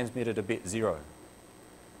just transmitted a bit 0.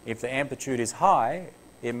 If the amplitude is high,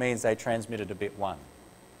 it means they transmitted a bit 1.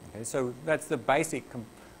 Okay, so that's the basic,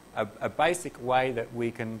 a basic way that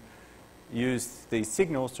we can use these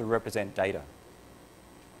signals to represent data.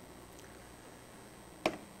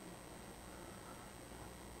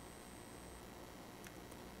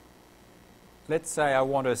 let's say I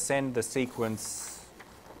want to send the sequence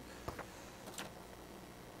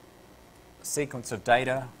of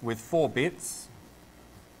data with 4 bits.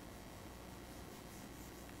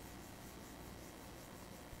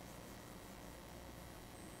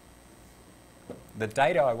 The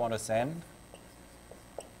data I want to send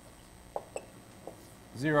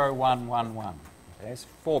 0, 1, 1, 1. Okay, it's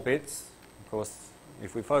 4 bits. Of course,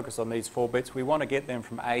 if we focus on these 4 bits, we want to get them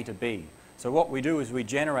from A to B. So what we do is we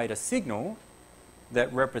generate a signal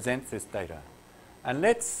that represents this data. And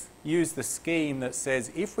let's use the scheme that says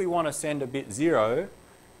if we want to send a bit 0,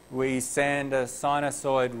 we send a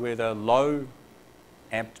sinusoid with a low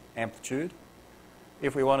amplitude.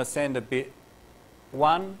 If we want to send a bit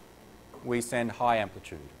 1, we send high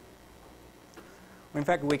amplitude. In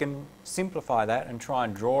fact, we can simplify that and try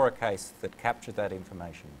and draw a case that captures that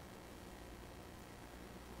information.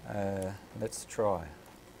 Let's try.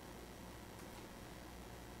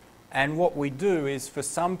 And what we do is for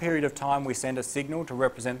some period of time we send a signal to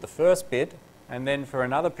represent the first bit, and then for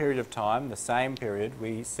another period of time, the same period,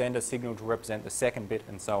 we send a signal to represent the second bit,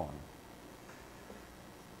 and so on.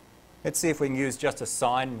 Let's see if we can use just a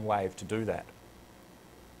sine wave to do that.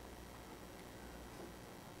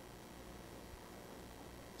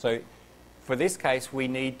 So for this case, we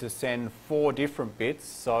need to send 4 different bits.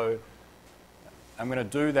 So I'm going to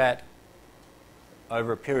do that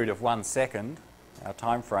over a period of 1 second, our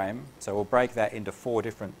time frame. So we'll break that into 4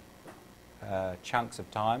 different chunks of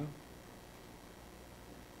time.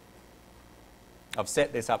 I've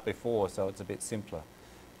set this up before, so it's a bit simpler.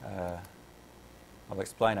 I'll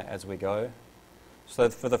explain it as we go. So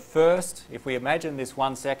for the first, if we imagine this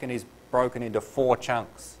 1 second is broken into 4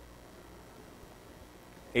 chunks,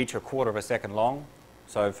 each 1/4 of a second long.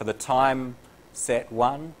 So for the time set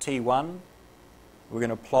 1, T1, we're going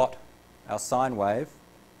to plot our sine wave.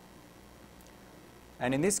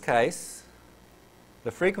 And in this case,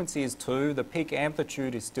 the frequency is 2, the peak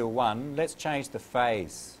amplitude is still 1. Let's change the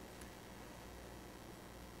phase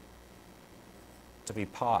to be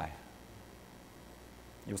pi.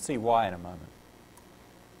 You'll see why in a moment.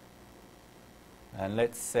 And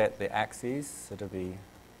let's set the axes so to be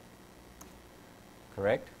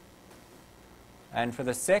correct. And for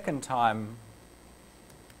the second time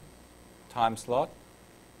slot,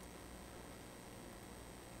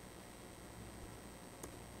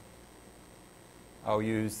 I'll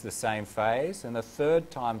use the same phase, and the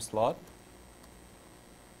third time slot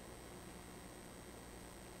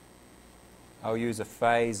I'll use a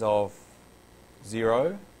phase of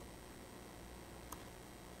 0,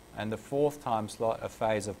 and the fourth time slot a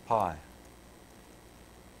phase of pi.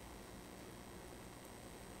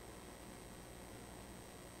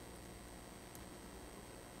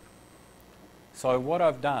 So what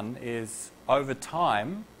I've done is, over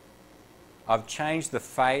time, I've changed the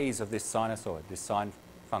phase of this sinusoid, this sine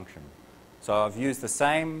function. So I've used the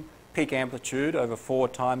same peak amplitude over 4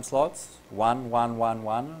 time slots, 1, 1, 1,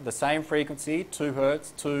 1, the same frequency, 2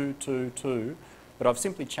 hertz, 2, 2, 2, but I've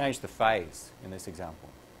simply changed the phase in this example.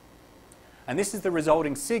 And this is the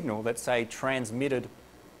resulting signal that's, say, transmitted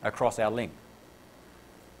across our link,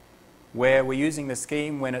 where we're using the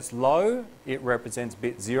scheme when it's low, it represents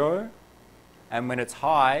bit 0, and when it's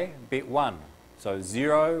high, bit 1. So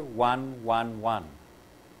 0, 1, 1, 1.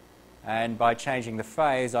 And by changing the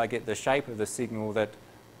phase, I get the shape of the signal that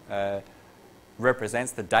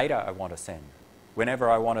represents the data I want to send. Whenever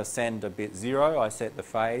I want to send a bit 0, I set the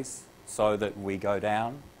phase so that we go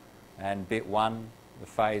down, and bit 1, the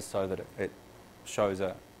phase so that it shows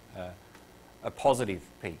a positive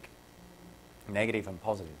peak, negative and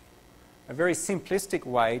positive. A very simplistic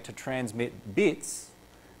way to transmit bits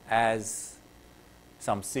as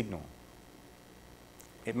some signal.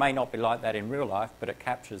 It may not be like that in real life, but it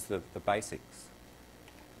captures the basics.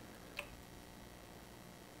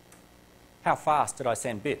 How fast did I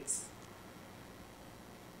send bits?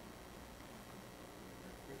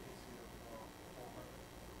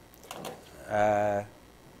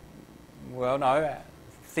 Well, no.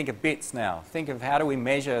 Think of bits now. Think of how do we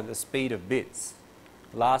measure the speed of bits.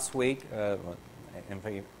 Last week,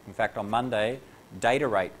 in fact on Monday, data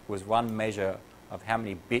rate was one measure of how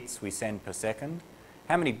many bits we send per second.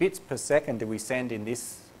 How many bits per second did we send in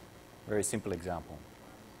this very simple example?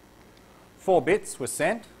 4 bits were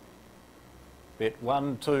sent. Bit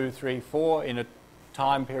 1, 2, 3, 4 in a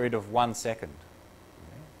time period of 1 second.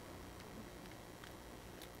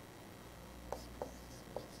 Okay.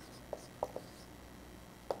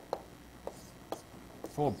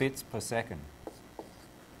 4 bits per second.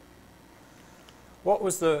 What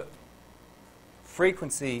was the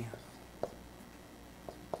frequency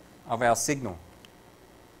of our signal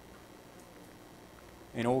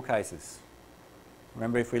in all cases?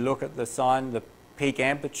 Remember, if we look at the sine, the peak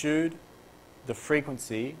amplitude, the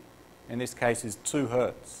frequency, in this case, is 2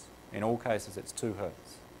 Hertz. In all cases, it's 2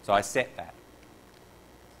 Hertz. So I set that.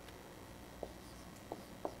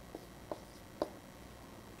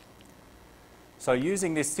 So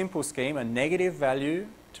using this simple scheme, a negative value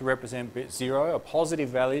to represent bit 0, a positive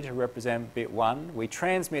value to represent bit 1, we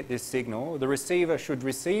transmit this signal. The receiver should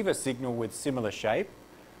receive a signal with similar shape.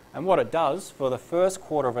 And what it does, for the first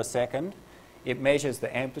quarter of a second, it measures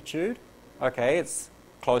the amplitude. Okay, it's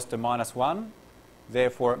close to -1,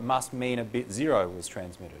 therefore it must mean a bit 0 was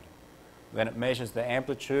transmitted. Then it measures the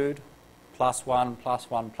amplitude, +1,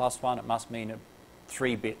 +1, +1, it must mean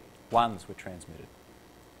 3 bit 1s were transmitted.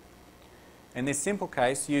 In this simple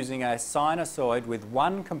case, using a sinusoid with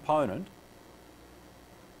one component,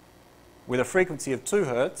 with a frequency of 2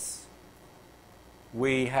 Hertz,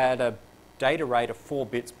 we had a data rate of 4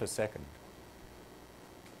 bits per second.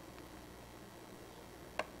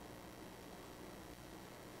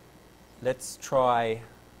 Let's try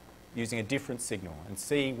using a different signal and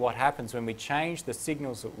see what happens when we change the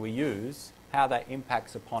signals that we use, how that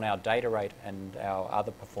impacts upon our data rate and our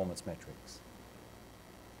other performance metrics.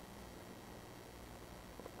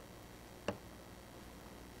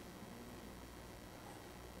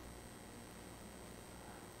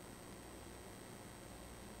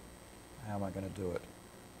 How am I going to do it?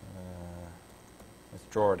 Let's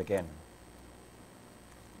draw it again.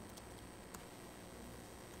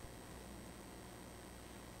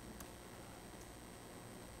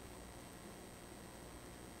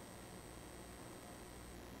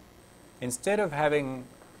 Instead of having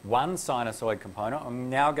one sinusoid component, I'm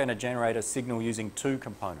now going to generate a signal using 2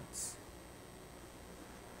 components.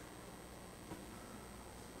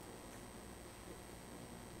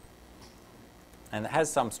 And it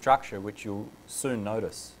has some structure which you'll soon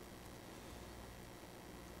notice.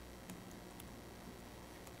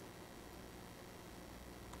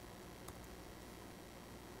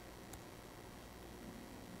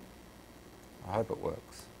 I hope it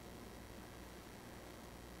works.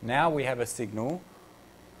 Now we have a signal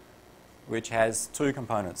which has 2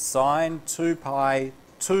 components. Sine 2 pi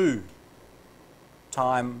 2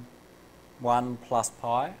 time 1 plus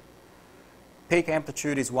pi. Peak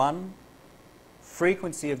amplitude is 1.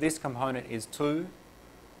 Frequency of this component is 2.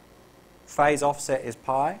 Phase offset is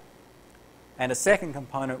pi. And a second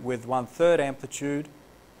component with 1/3 amplitude,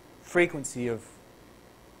 frequency of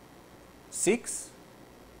 6,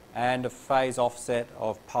 and a phase offset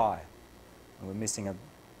of pi. And we're missing a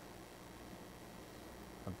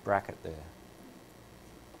bracket there.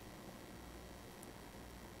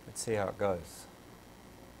 Let's see how it goes.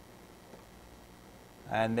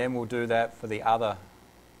 And then we'll do that for the other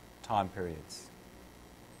time periods.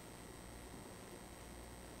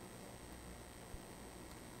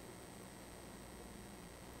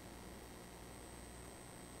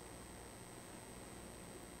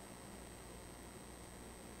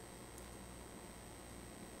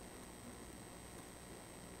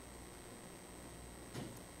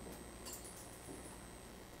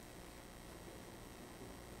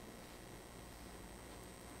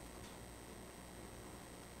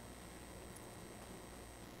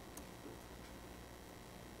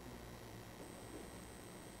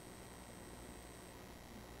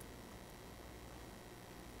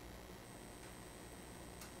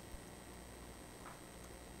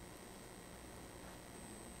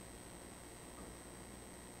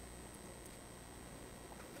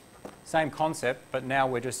 Same concept, but now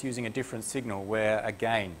we're just using a different signal where,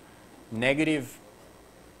 again, negative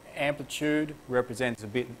amplitude represents a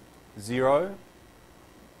bit 0,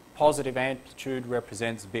 positive amplitude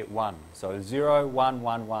represents bit 1. So 0, 1,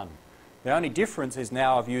 1, 1. The only difference is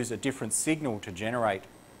now I've used a different signal to generate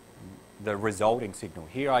the resulting signal.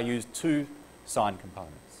 Here I use 2 sine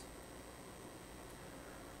components.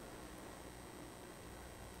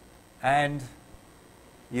 And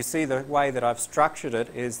you see the way that I've structured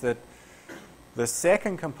it is that the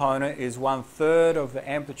second component is 1/3 of the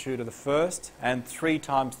amplitude of the first and 3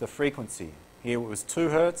 times the frequency. Here it was 2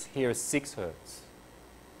 Hertz, here is 6 Hertz.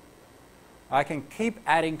 I can keep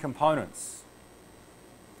adding components.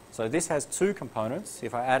 So this has 2 components.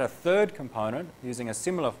 If I add a third component using a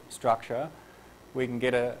similar structure, we can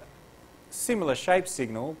get a similar shape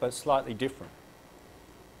signal but slightly different.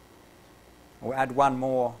 We'll add one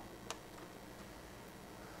more.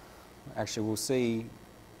 Actually, we'll see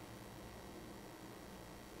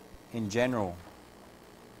in general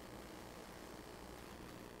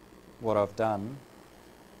what I've done.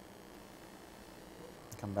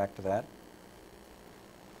 Come back to that.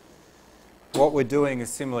 What we're doing is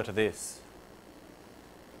similar to this.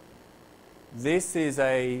 This is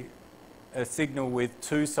a a signal with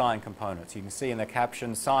two sine components. You can see in the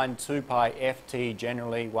caption sine 2 pi ft,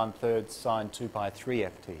 generally 1/3 sine 2 pi 3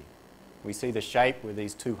 ft. We see the shape with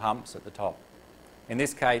these two humps at the top. In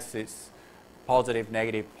this case, it's positive,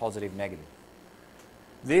 negative, positive, negative.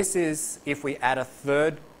 This is if we add a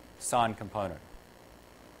third sine component.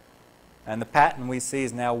 And the pattern we see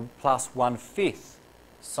is now plus 1/5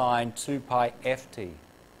 sine 2 pi ft.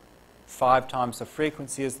 5 times the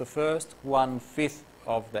frequency is the first, 1/5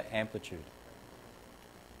 of the amplitude.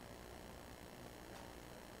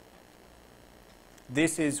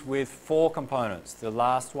 This is with 4 components. The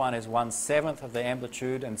last one is 1/7 of the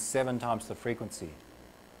amplitude and 7 times the frequency.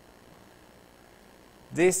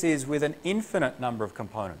 This is with an infinite number of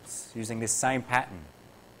components using this same pattern.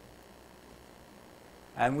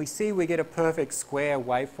 And we see we get a perfect square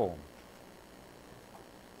waveform.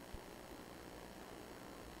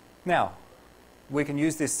 Now, we can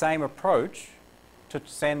use this same approach to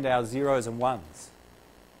send our zeros and ones.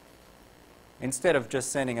 Instead of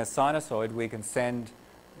just sending a sinusoid, we can send,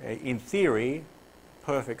 in theory,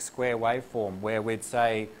 perfect square waveform where we'd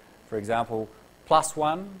say, for example, plus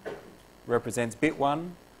 1 represents bit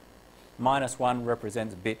 1, minus 1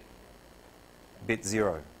 represents bit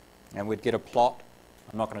 0. And we'd get a plot.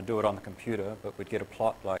 I'm not going to do it on the computer, but we'd get a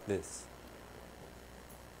plot like this.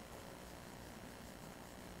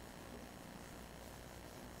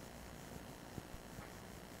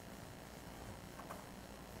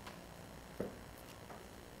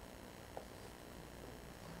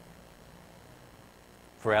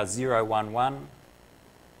 For our 0, 1, 1,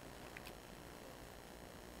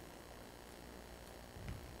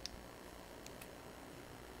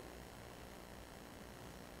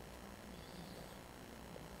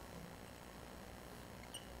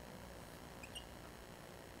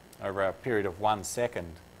 over a period of 1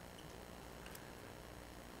 second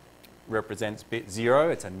represents bit 0.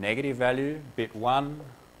 It's a negative value. Bit 1,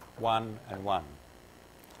 1, and 1.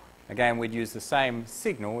 Again, we'd use the same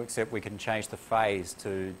signal, except we can change the phase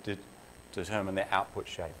to determine the output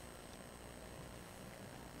shape.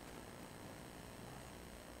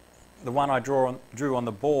 The one I drew on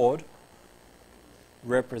the board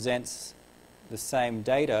represents the same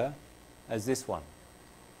data as this one.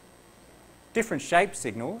 Different shape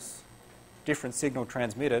signals, different signal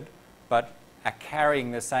transmitted, but are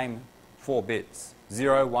carrying the same 4 bits,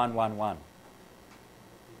 0, 1, 1, 1.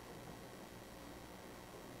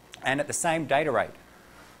 And at the same data rate.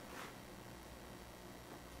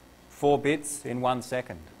 4 bits in 1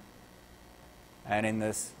 second. And in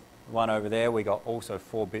this one over there, we got also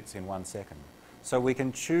 4 bits in 1 second. So we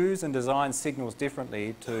can choose and design signals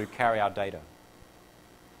differently to carry our data.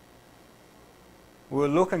 We'll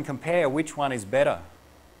look and compare which one is better.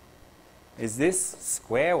 Is this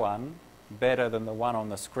square one better than the one on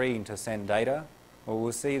the screen to send data? Well,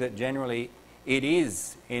 we'll see that generally it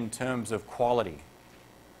is in terms of quality.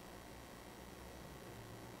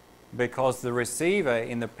 Because the receiver,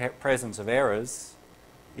 in the presence of errors,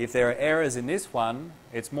 if there are errors in this one,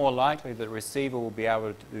 it's more likely that the receiver will be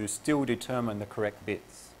able to still determine the correct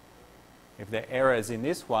bits. If there are errors in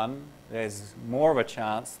this one, there's more of a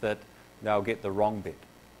chance that they'll get the wrong bit.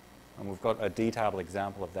 And we've got a detailed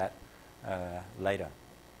example of that later.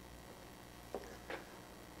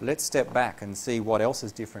 Let's step back and see what else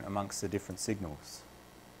is different amongst the different signals.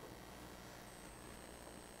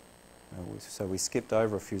 So we skipped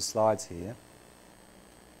over a few slides here.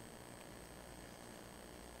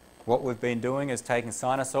 What we've been doing is taking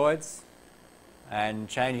sinusoids and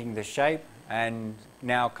changing the shape and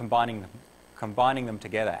now combining them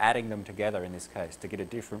together, adding them together in this case to get a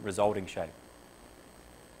different resulting shape.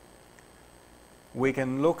 We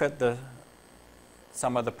can look at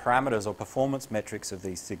some of the parameters or performance metrics of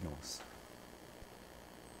these signals.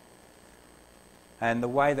 And the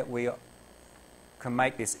way that we can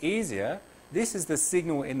make this easier, this is the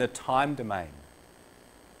signal in the time domain.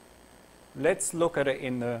 Let's look at it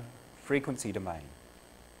in the frequency domain.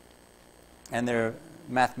 And there are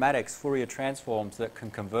mathematics, Fourier transforms that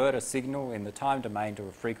can convert a signal in the time domain to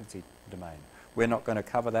a frequency domain. We're not going to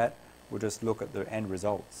cover that, we'll just look at the end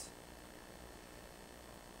results.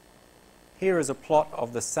 Here is a plot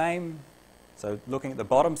of the same, so looking at the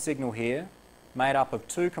bottom signal here, made up of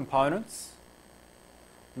 2 components.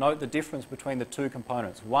 Note the difference between the 2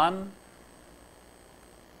 components. One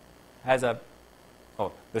has the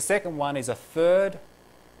second one is 1/3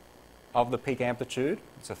 of the peak amplitude.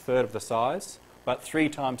 It's 1/3 of the size, but 3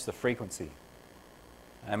 times the frequency.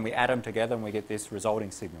 And we add them together and we get this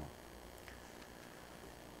resulting signal.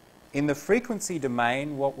 In the frequency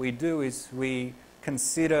domain, what we do is we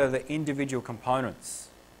consider the individual components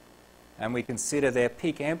and we consider their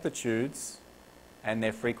peak amplitudes and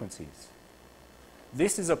their frequencies.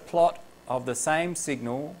 This is a plot of the same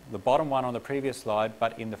signal, the bottom one on the previous slide,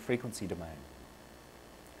 but in the frequency domain.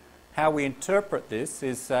 How we interpret this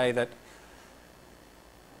is say that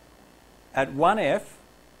at 1f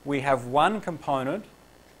we have one component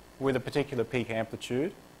with a particular peak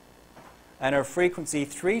amplitude, and at a frequency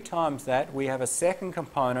 3 times that we have a second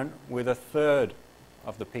component with a third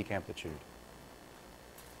of the peak amplitude.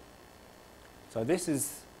 So this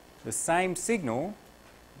is the same signal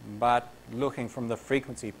but looking from the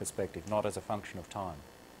frequency perspective, not as a function of time.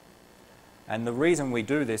 And the reason we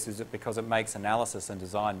do this is because it makes analysis and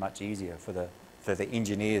design much easier for the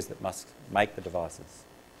engineers that must make the devices.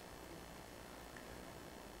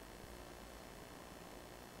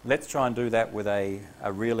 Let's try and do that with a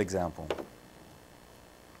real example.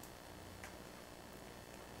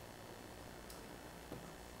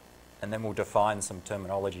 And then we'll define some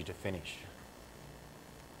terminology to finish.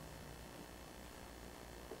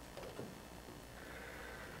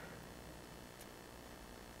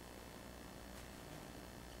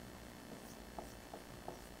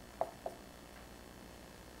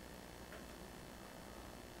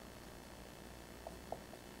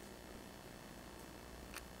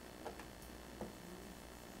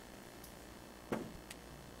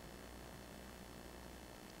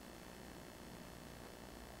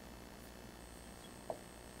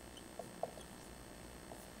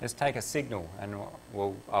 Let's take a signal, and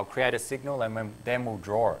I'll create a signal, and then we'll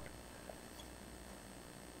draw it.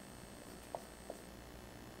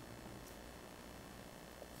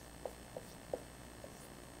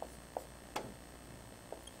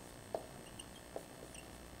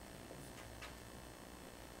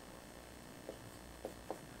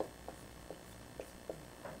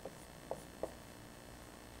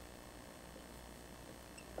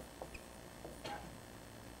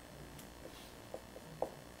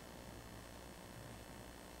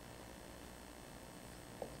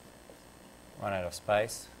 Run out of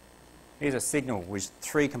space. Here's a signal with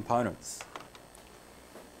 3 components.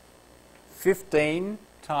 15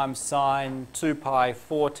 times sine 2 pi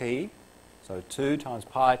 4t, so 2 times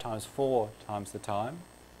pi times 4 times the time,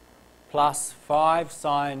 plus 5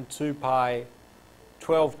 sine 2 pi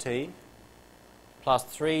 12t, plus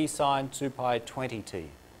 3 sine 2 pi 20t.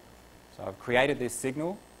 So I've created this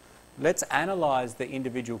signal. Let's analyze the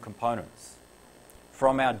individual components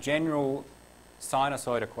from our general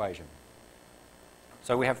sinusoid equation.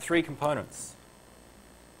 So we have 3 components.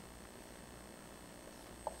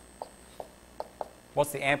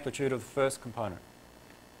 What's the amplitude of the first component?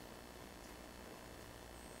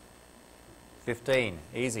 15,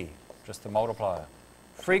 easy, just the multiplier.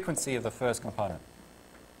 Frequency of the first component.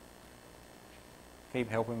 Keep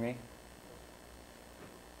helping me.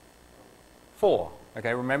 4.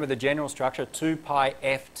 Okay, remember the general structure, 2 pi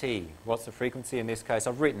ft. What's the frequency in this case?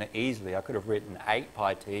 I've written it easily. I could have written 8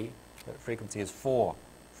 pi t. The frequency is 4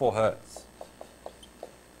 hertz.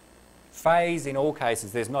 Phase, in all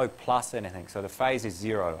cases, there's no plus anything, so the phase is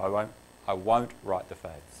 0. I won't write the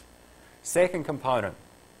phase. Second component,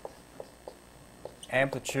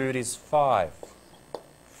 amplitude is 5.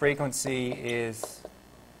 Frequency is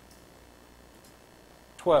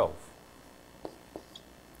 12.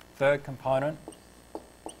 Third component,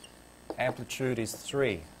 amplitude is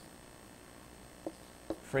 3.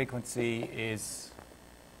 Frequency is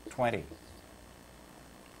 20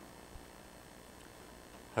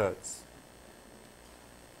 hertz.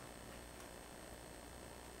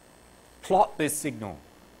 Plot this signal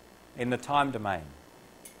in the time domain.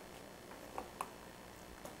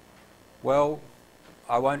 Well,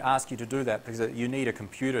 I won't ask you to do that because you need a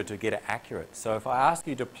computer to get it accurate. So if I ask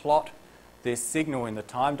you to plot this signal in the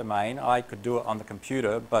time domain, I could do it on the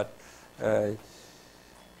computer, but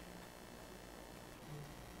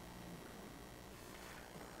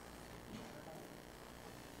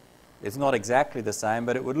it's not exactly the same,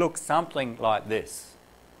 but it would look something like this.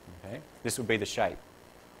 Okay? This would be the shape.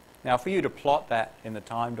 Now, for you to plot that in the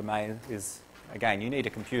time domain is, again, you need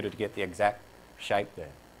a computer to get the exact shape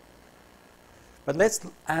there. But let's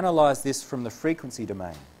analyze this from the frequency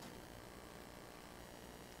domain.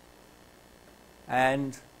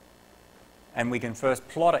 And we can first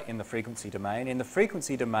plot it in the frequency domain. In the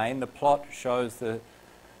frequency domain, the plot shows the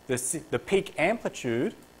peak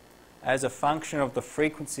amplitude as a function of the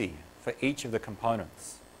frequency for each of the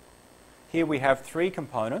components. Here we have 3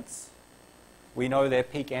 components. We know their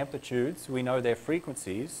peak amplitudes, we know their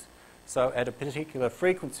frequencies. So at a particular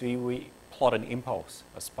frequency, we plot an impulse,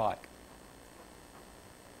 a spike.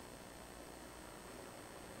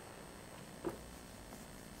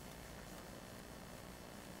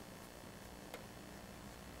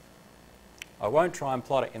 I won't try and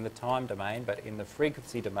plot it in the time domain, but in the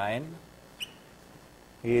frequency domain,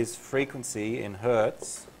 Here's frequency in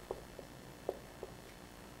hertz,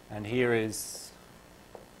 and here is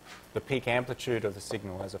the peak amplitude of the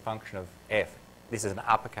signal as a function of f. This is an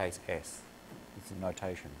uppercase S. This is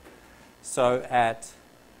notation. So at,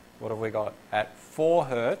 what have we got? At 4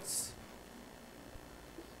 hertz,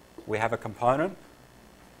 we have a component.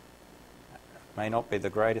 May not be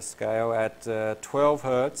the greatest scale. At 12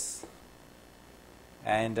 hertz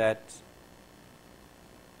and at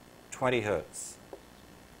 20 hertz.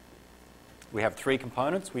 We have 3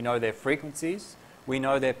 components. We know their frequencies. We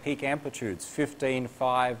know their peak amplitudes, 15,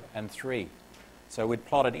 5, and 3. So we'd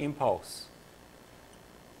plot an impulse.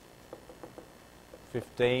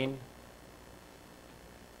 15,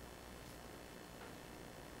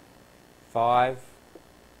 5,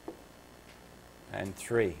 and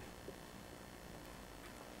 3.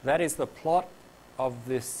 That is the plot of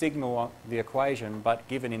this signal, the equation, but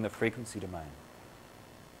given in the frequency domain.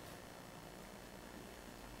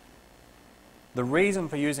 The reason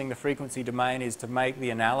for using the frequency domain is to make the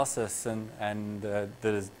analysis and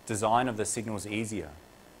the design of the signals easier.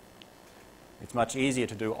 It's much easier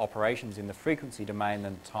to do operations in the frequency domain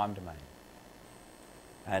than the time domain.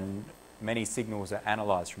 And many signals are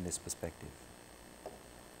analysed from this perspective.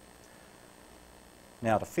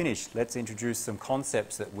 Now to finish, let's introduce some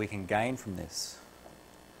concepts that we can gain from this.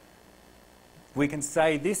 We can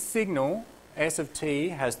say this signal, S of t,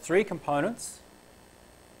 has 3 components.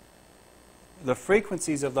 The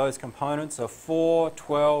frequencies of those components are 4,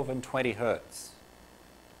 12, and 20 hertz.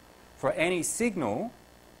 For any signal,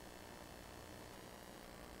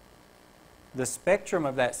 the spectrum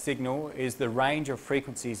of that signal is the range of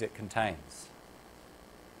frequencies it contains.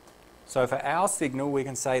 So for our signal, we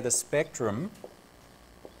can say the spectrum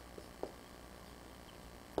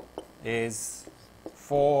is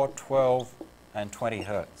 4, 12, and 20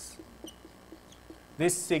 hertz.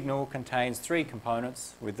 This signal contains 3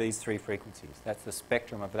 components with these 3 frequencies. That's the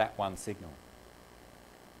spectrum of that one signal.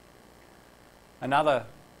 Another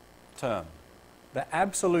term. The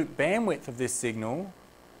absolute bandwidth of this signal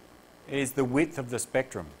is the width of the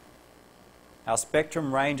spectrum. Our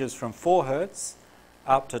spectrum ranges from 4 hertz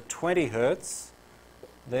up to 20 hertz.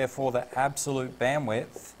 Therefore, the absolute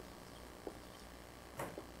bandwidth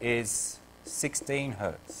is 16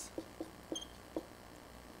 hertz.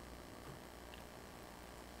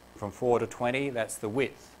 From 4 to 20, that's the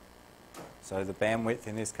width. So the bandwidth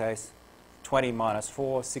in this case, 20 minus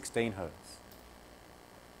 4, 16 hertz.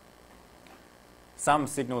 Some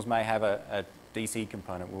signals may have a DC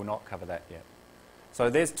component. We'll not cover that yet.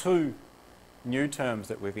 So there's 2 new terms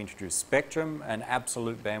that we've introduced, spectrum and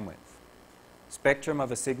absolute bandwidth. Spectrum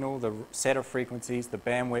of a signal, the set of frequencies, the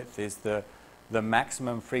bandwidth is the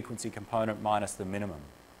maximum frequency component minus the minimum.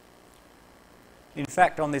 In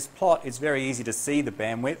fact, on this plot, it's very easy to see the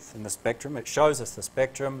bandwidth and the spectrum. It shows us the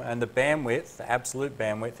spectrum, and the bandwidth, the absolute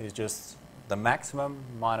bandwidth, is just the maximum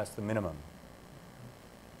minus the minimum.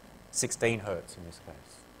 16 hertz in this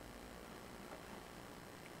case.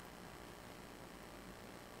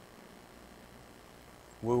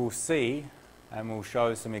 We'll see, and we'll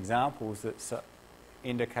show some examples that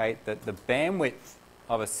indicate that the bandwidth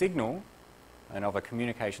of a signal and of a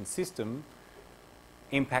communication system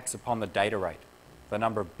impacts upon the data rate, the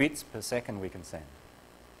number of bits per second we can send.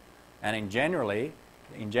 And in general,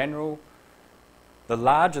 the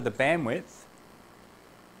larger the bandwidth,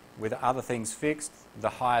 with other things fixed, the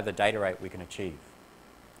higher the data rate we can achieve.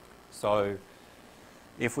 So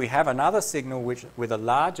if we have another signal with a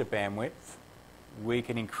larger bandwidth, we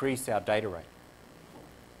can increase our data rate.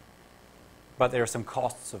 But there are some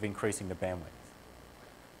costs of increasing the bandwidth.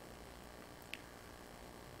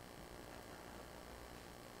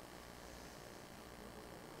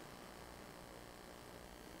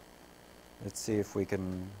 Let's see if we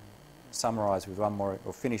can summarize with one more,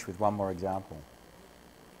 or finish with one more example.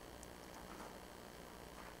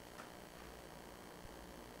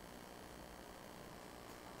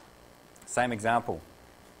 Same example.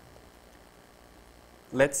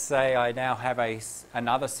 Let's say I now have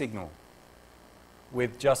another signal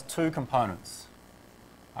with just 2 components.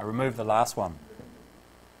 I remove the last one.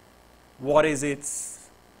 What is its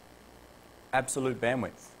absolute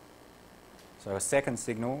bandwidth? So a second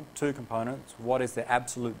signal, 2 components. What is the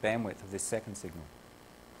absolute bandwidth of this second signal?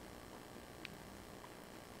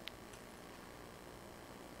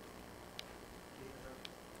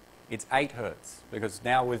 It's 8 hertz, because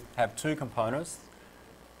now we have 2 components.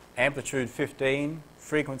 Amplitude 15,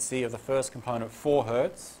 frequency of the first component 4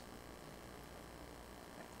 hertz.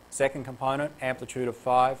 Second component, amplitude of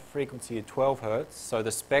 5, frequency of 12 hertz. So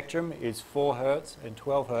the spectrum is 4 hertz and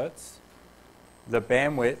 12 hertz. The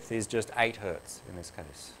bandwidth is just 8 hertz in this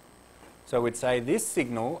case. So we'd say this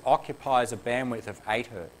signal occupies a bandwidth of 8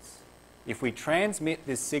 Hertz. If we transmit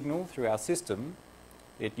this signal through our system,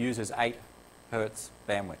 it uses 8 Hertz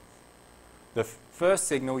bandwidth. The first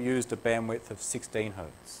signal used a bandwidth of 16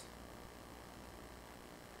 Hertz.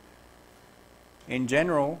 In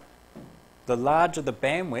general, the larger the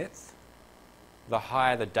bandwidth, the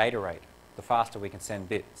higher the data rate, the faster we can send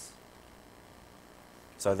bits.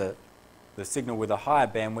 So the signal with a higher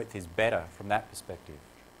bandwidth is better from that perspective.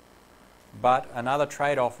 But another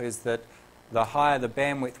trade-off is that the higher the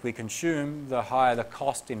bandwidth we consume, the higher the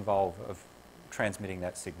cost involved of transmitting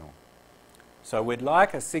that signal. So we'd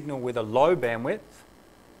like a signal with a low bandwidth.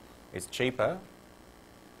 It's cheaper.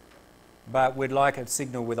 But we'd like a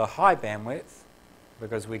signal with a high bandwidth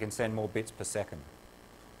because we can send more bits per second.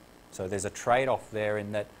 So there's a trade-off there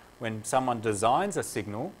in that when someone designs a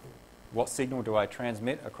signal, what signal do I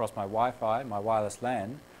transmit across my Wi-Fi, my wireless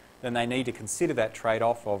LAN, then they need to consider that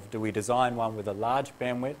trade-off of do we design one with a large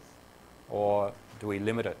bandwidth or do we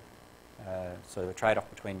limit it? So the trade-off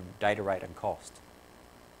between data rate and cost.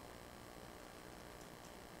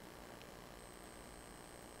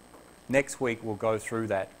 Next week we'll go through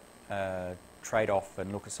that trade-off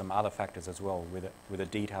and look at some other factors as well with a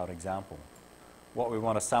detailed example. What we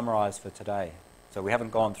want to summarise for today. So we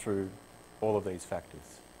haven't gone through all of these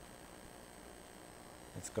factors.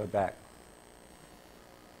 Let's go back.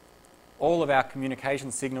 All of our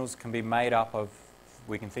communication signals can be made up of,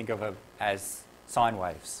 we can think of it as sine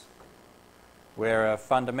waves, where a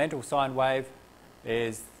fundamental sine wave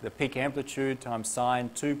is the peak amplitude times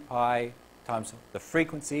sine 2 pi times the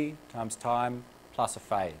frequency times time plus a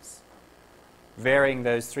phase. Varying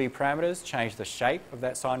those three parameters change the shape of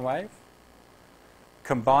that sine wave.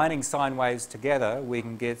 Combining sine waves together, we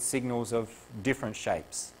can get signals of different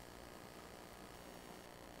shapes.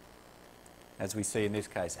 As we see in this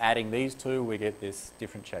case, adding these two, we get this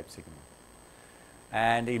different shape signal.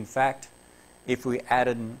 And in fact, if we add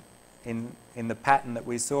in the pattern that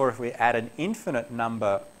we saw, if we add an infinite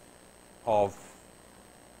number of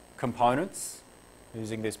components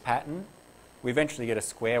using this pattern, we eventually get a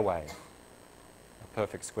square wave, a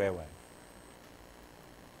perfect square wave.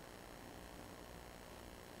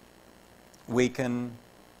 We can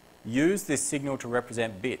use this signal to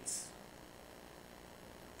represent bits.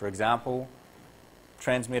 For example,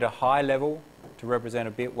 transmit a high level to represent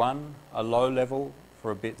a bit 1, a low level for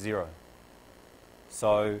a bit 0.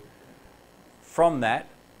 So from that,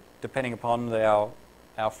 depending upon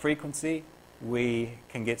our frequency, we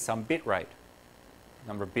can get some bit rate,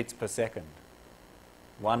 number of bits per second.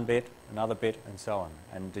 1 bit, another bit, and so on,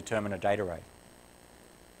 and determine a data rate.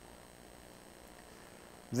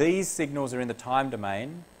 These signals are in the time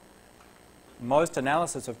domain. Most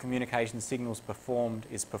analysis of communication signals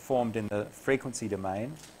is performed in the frequency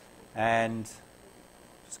domain. And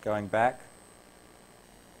just going back,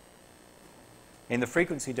 in the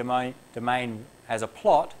frequency domain as a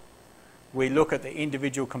plot, we look at the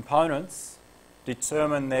individual components,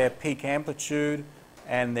 determine their peak amplitude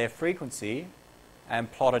and their frequency,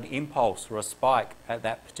 and plot an impulse or a spike at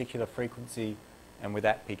that particular frequency and with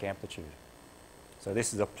that peak amplitude. So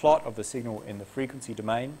this is a plot of the signal in the frequency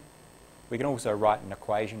domain. We can also write an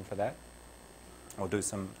equation for that, or do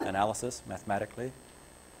some analysis mathematically.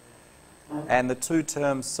 And the two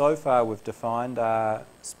terms so far we've defined are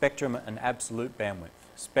spectrum and absolute bandwidth.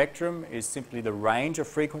 Spectrum is simply the range of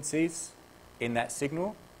frequencies in that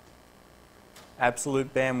signal.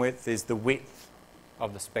 Absolute bandwidth is the width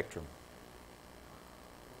of the spectrum.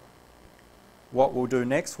 What we'll do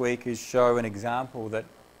next week is show an example that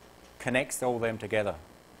connects all them together.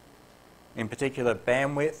 In particular,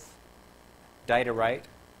 bandwidth, data rate,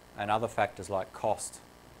 and other factors like cost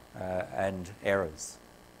and errors.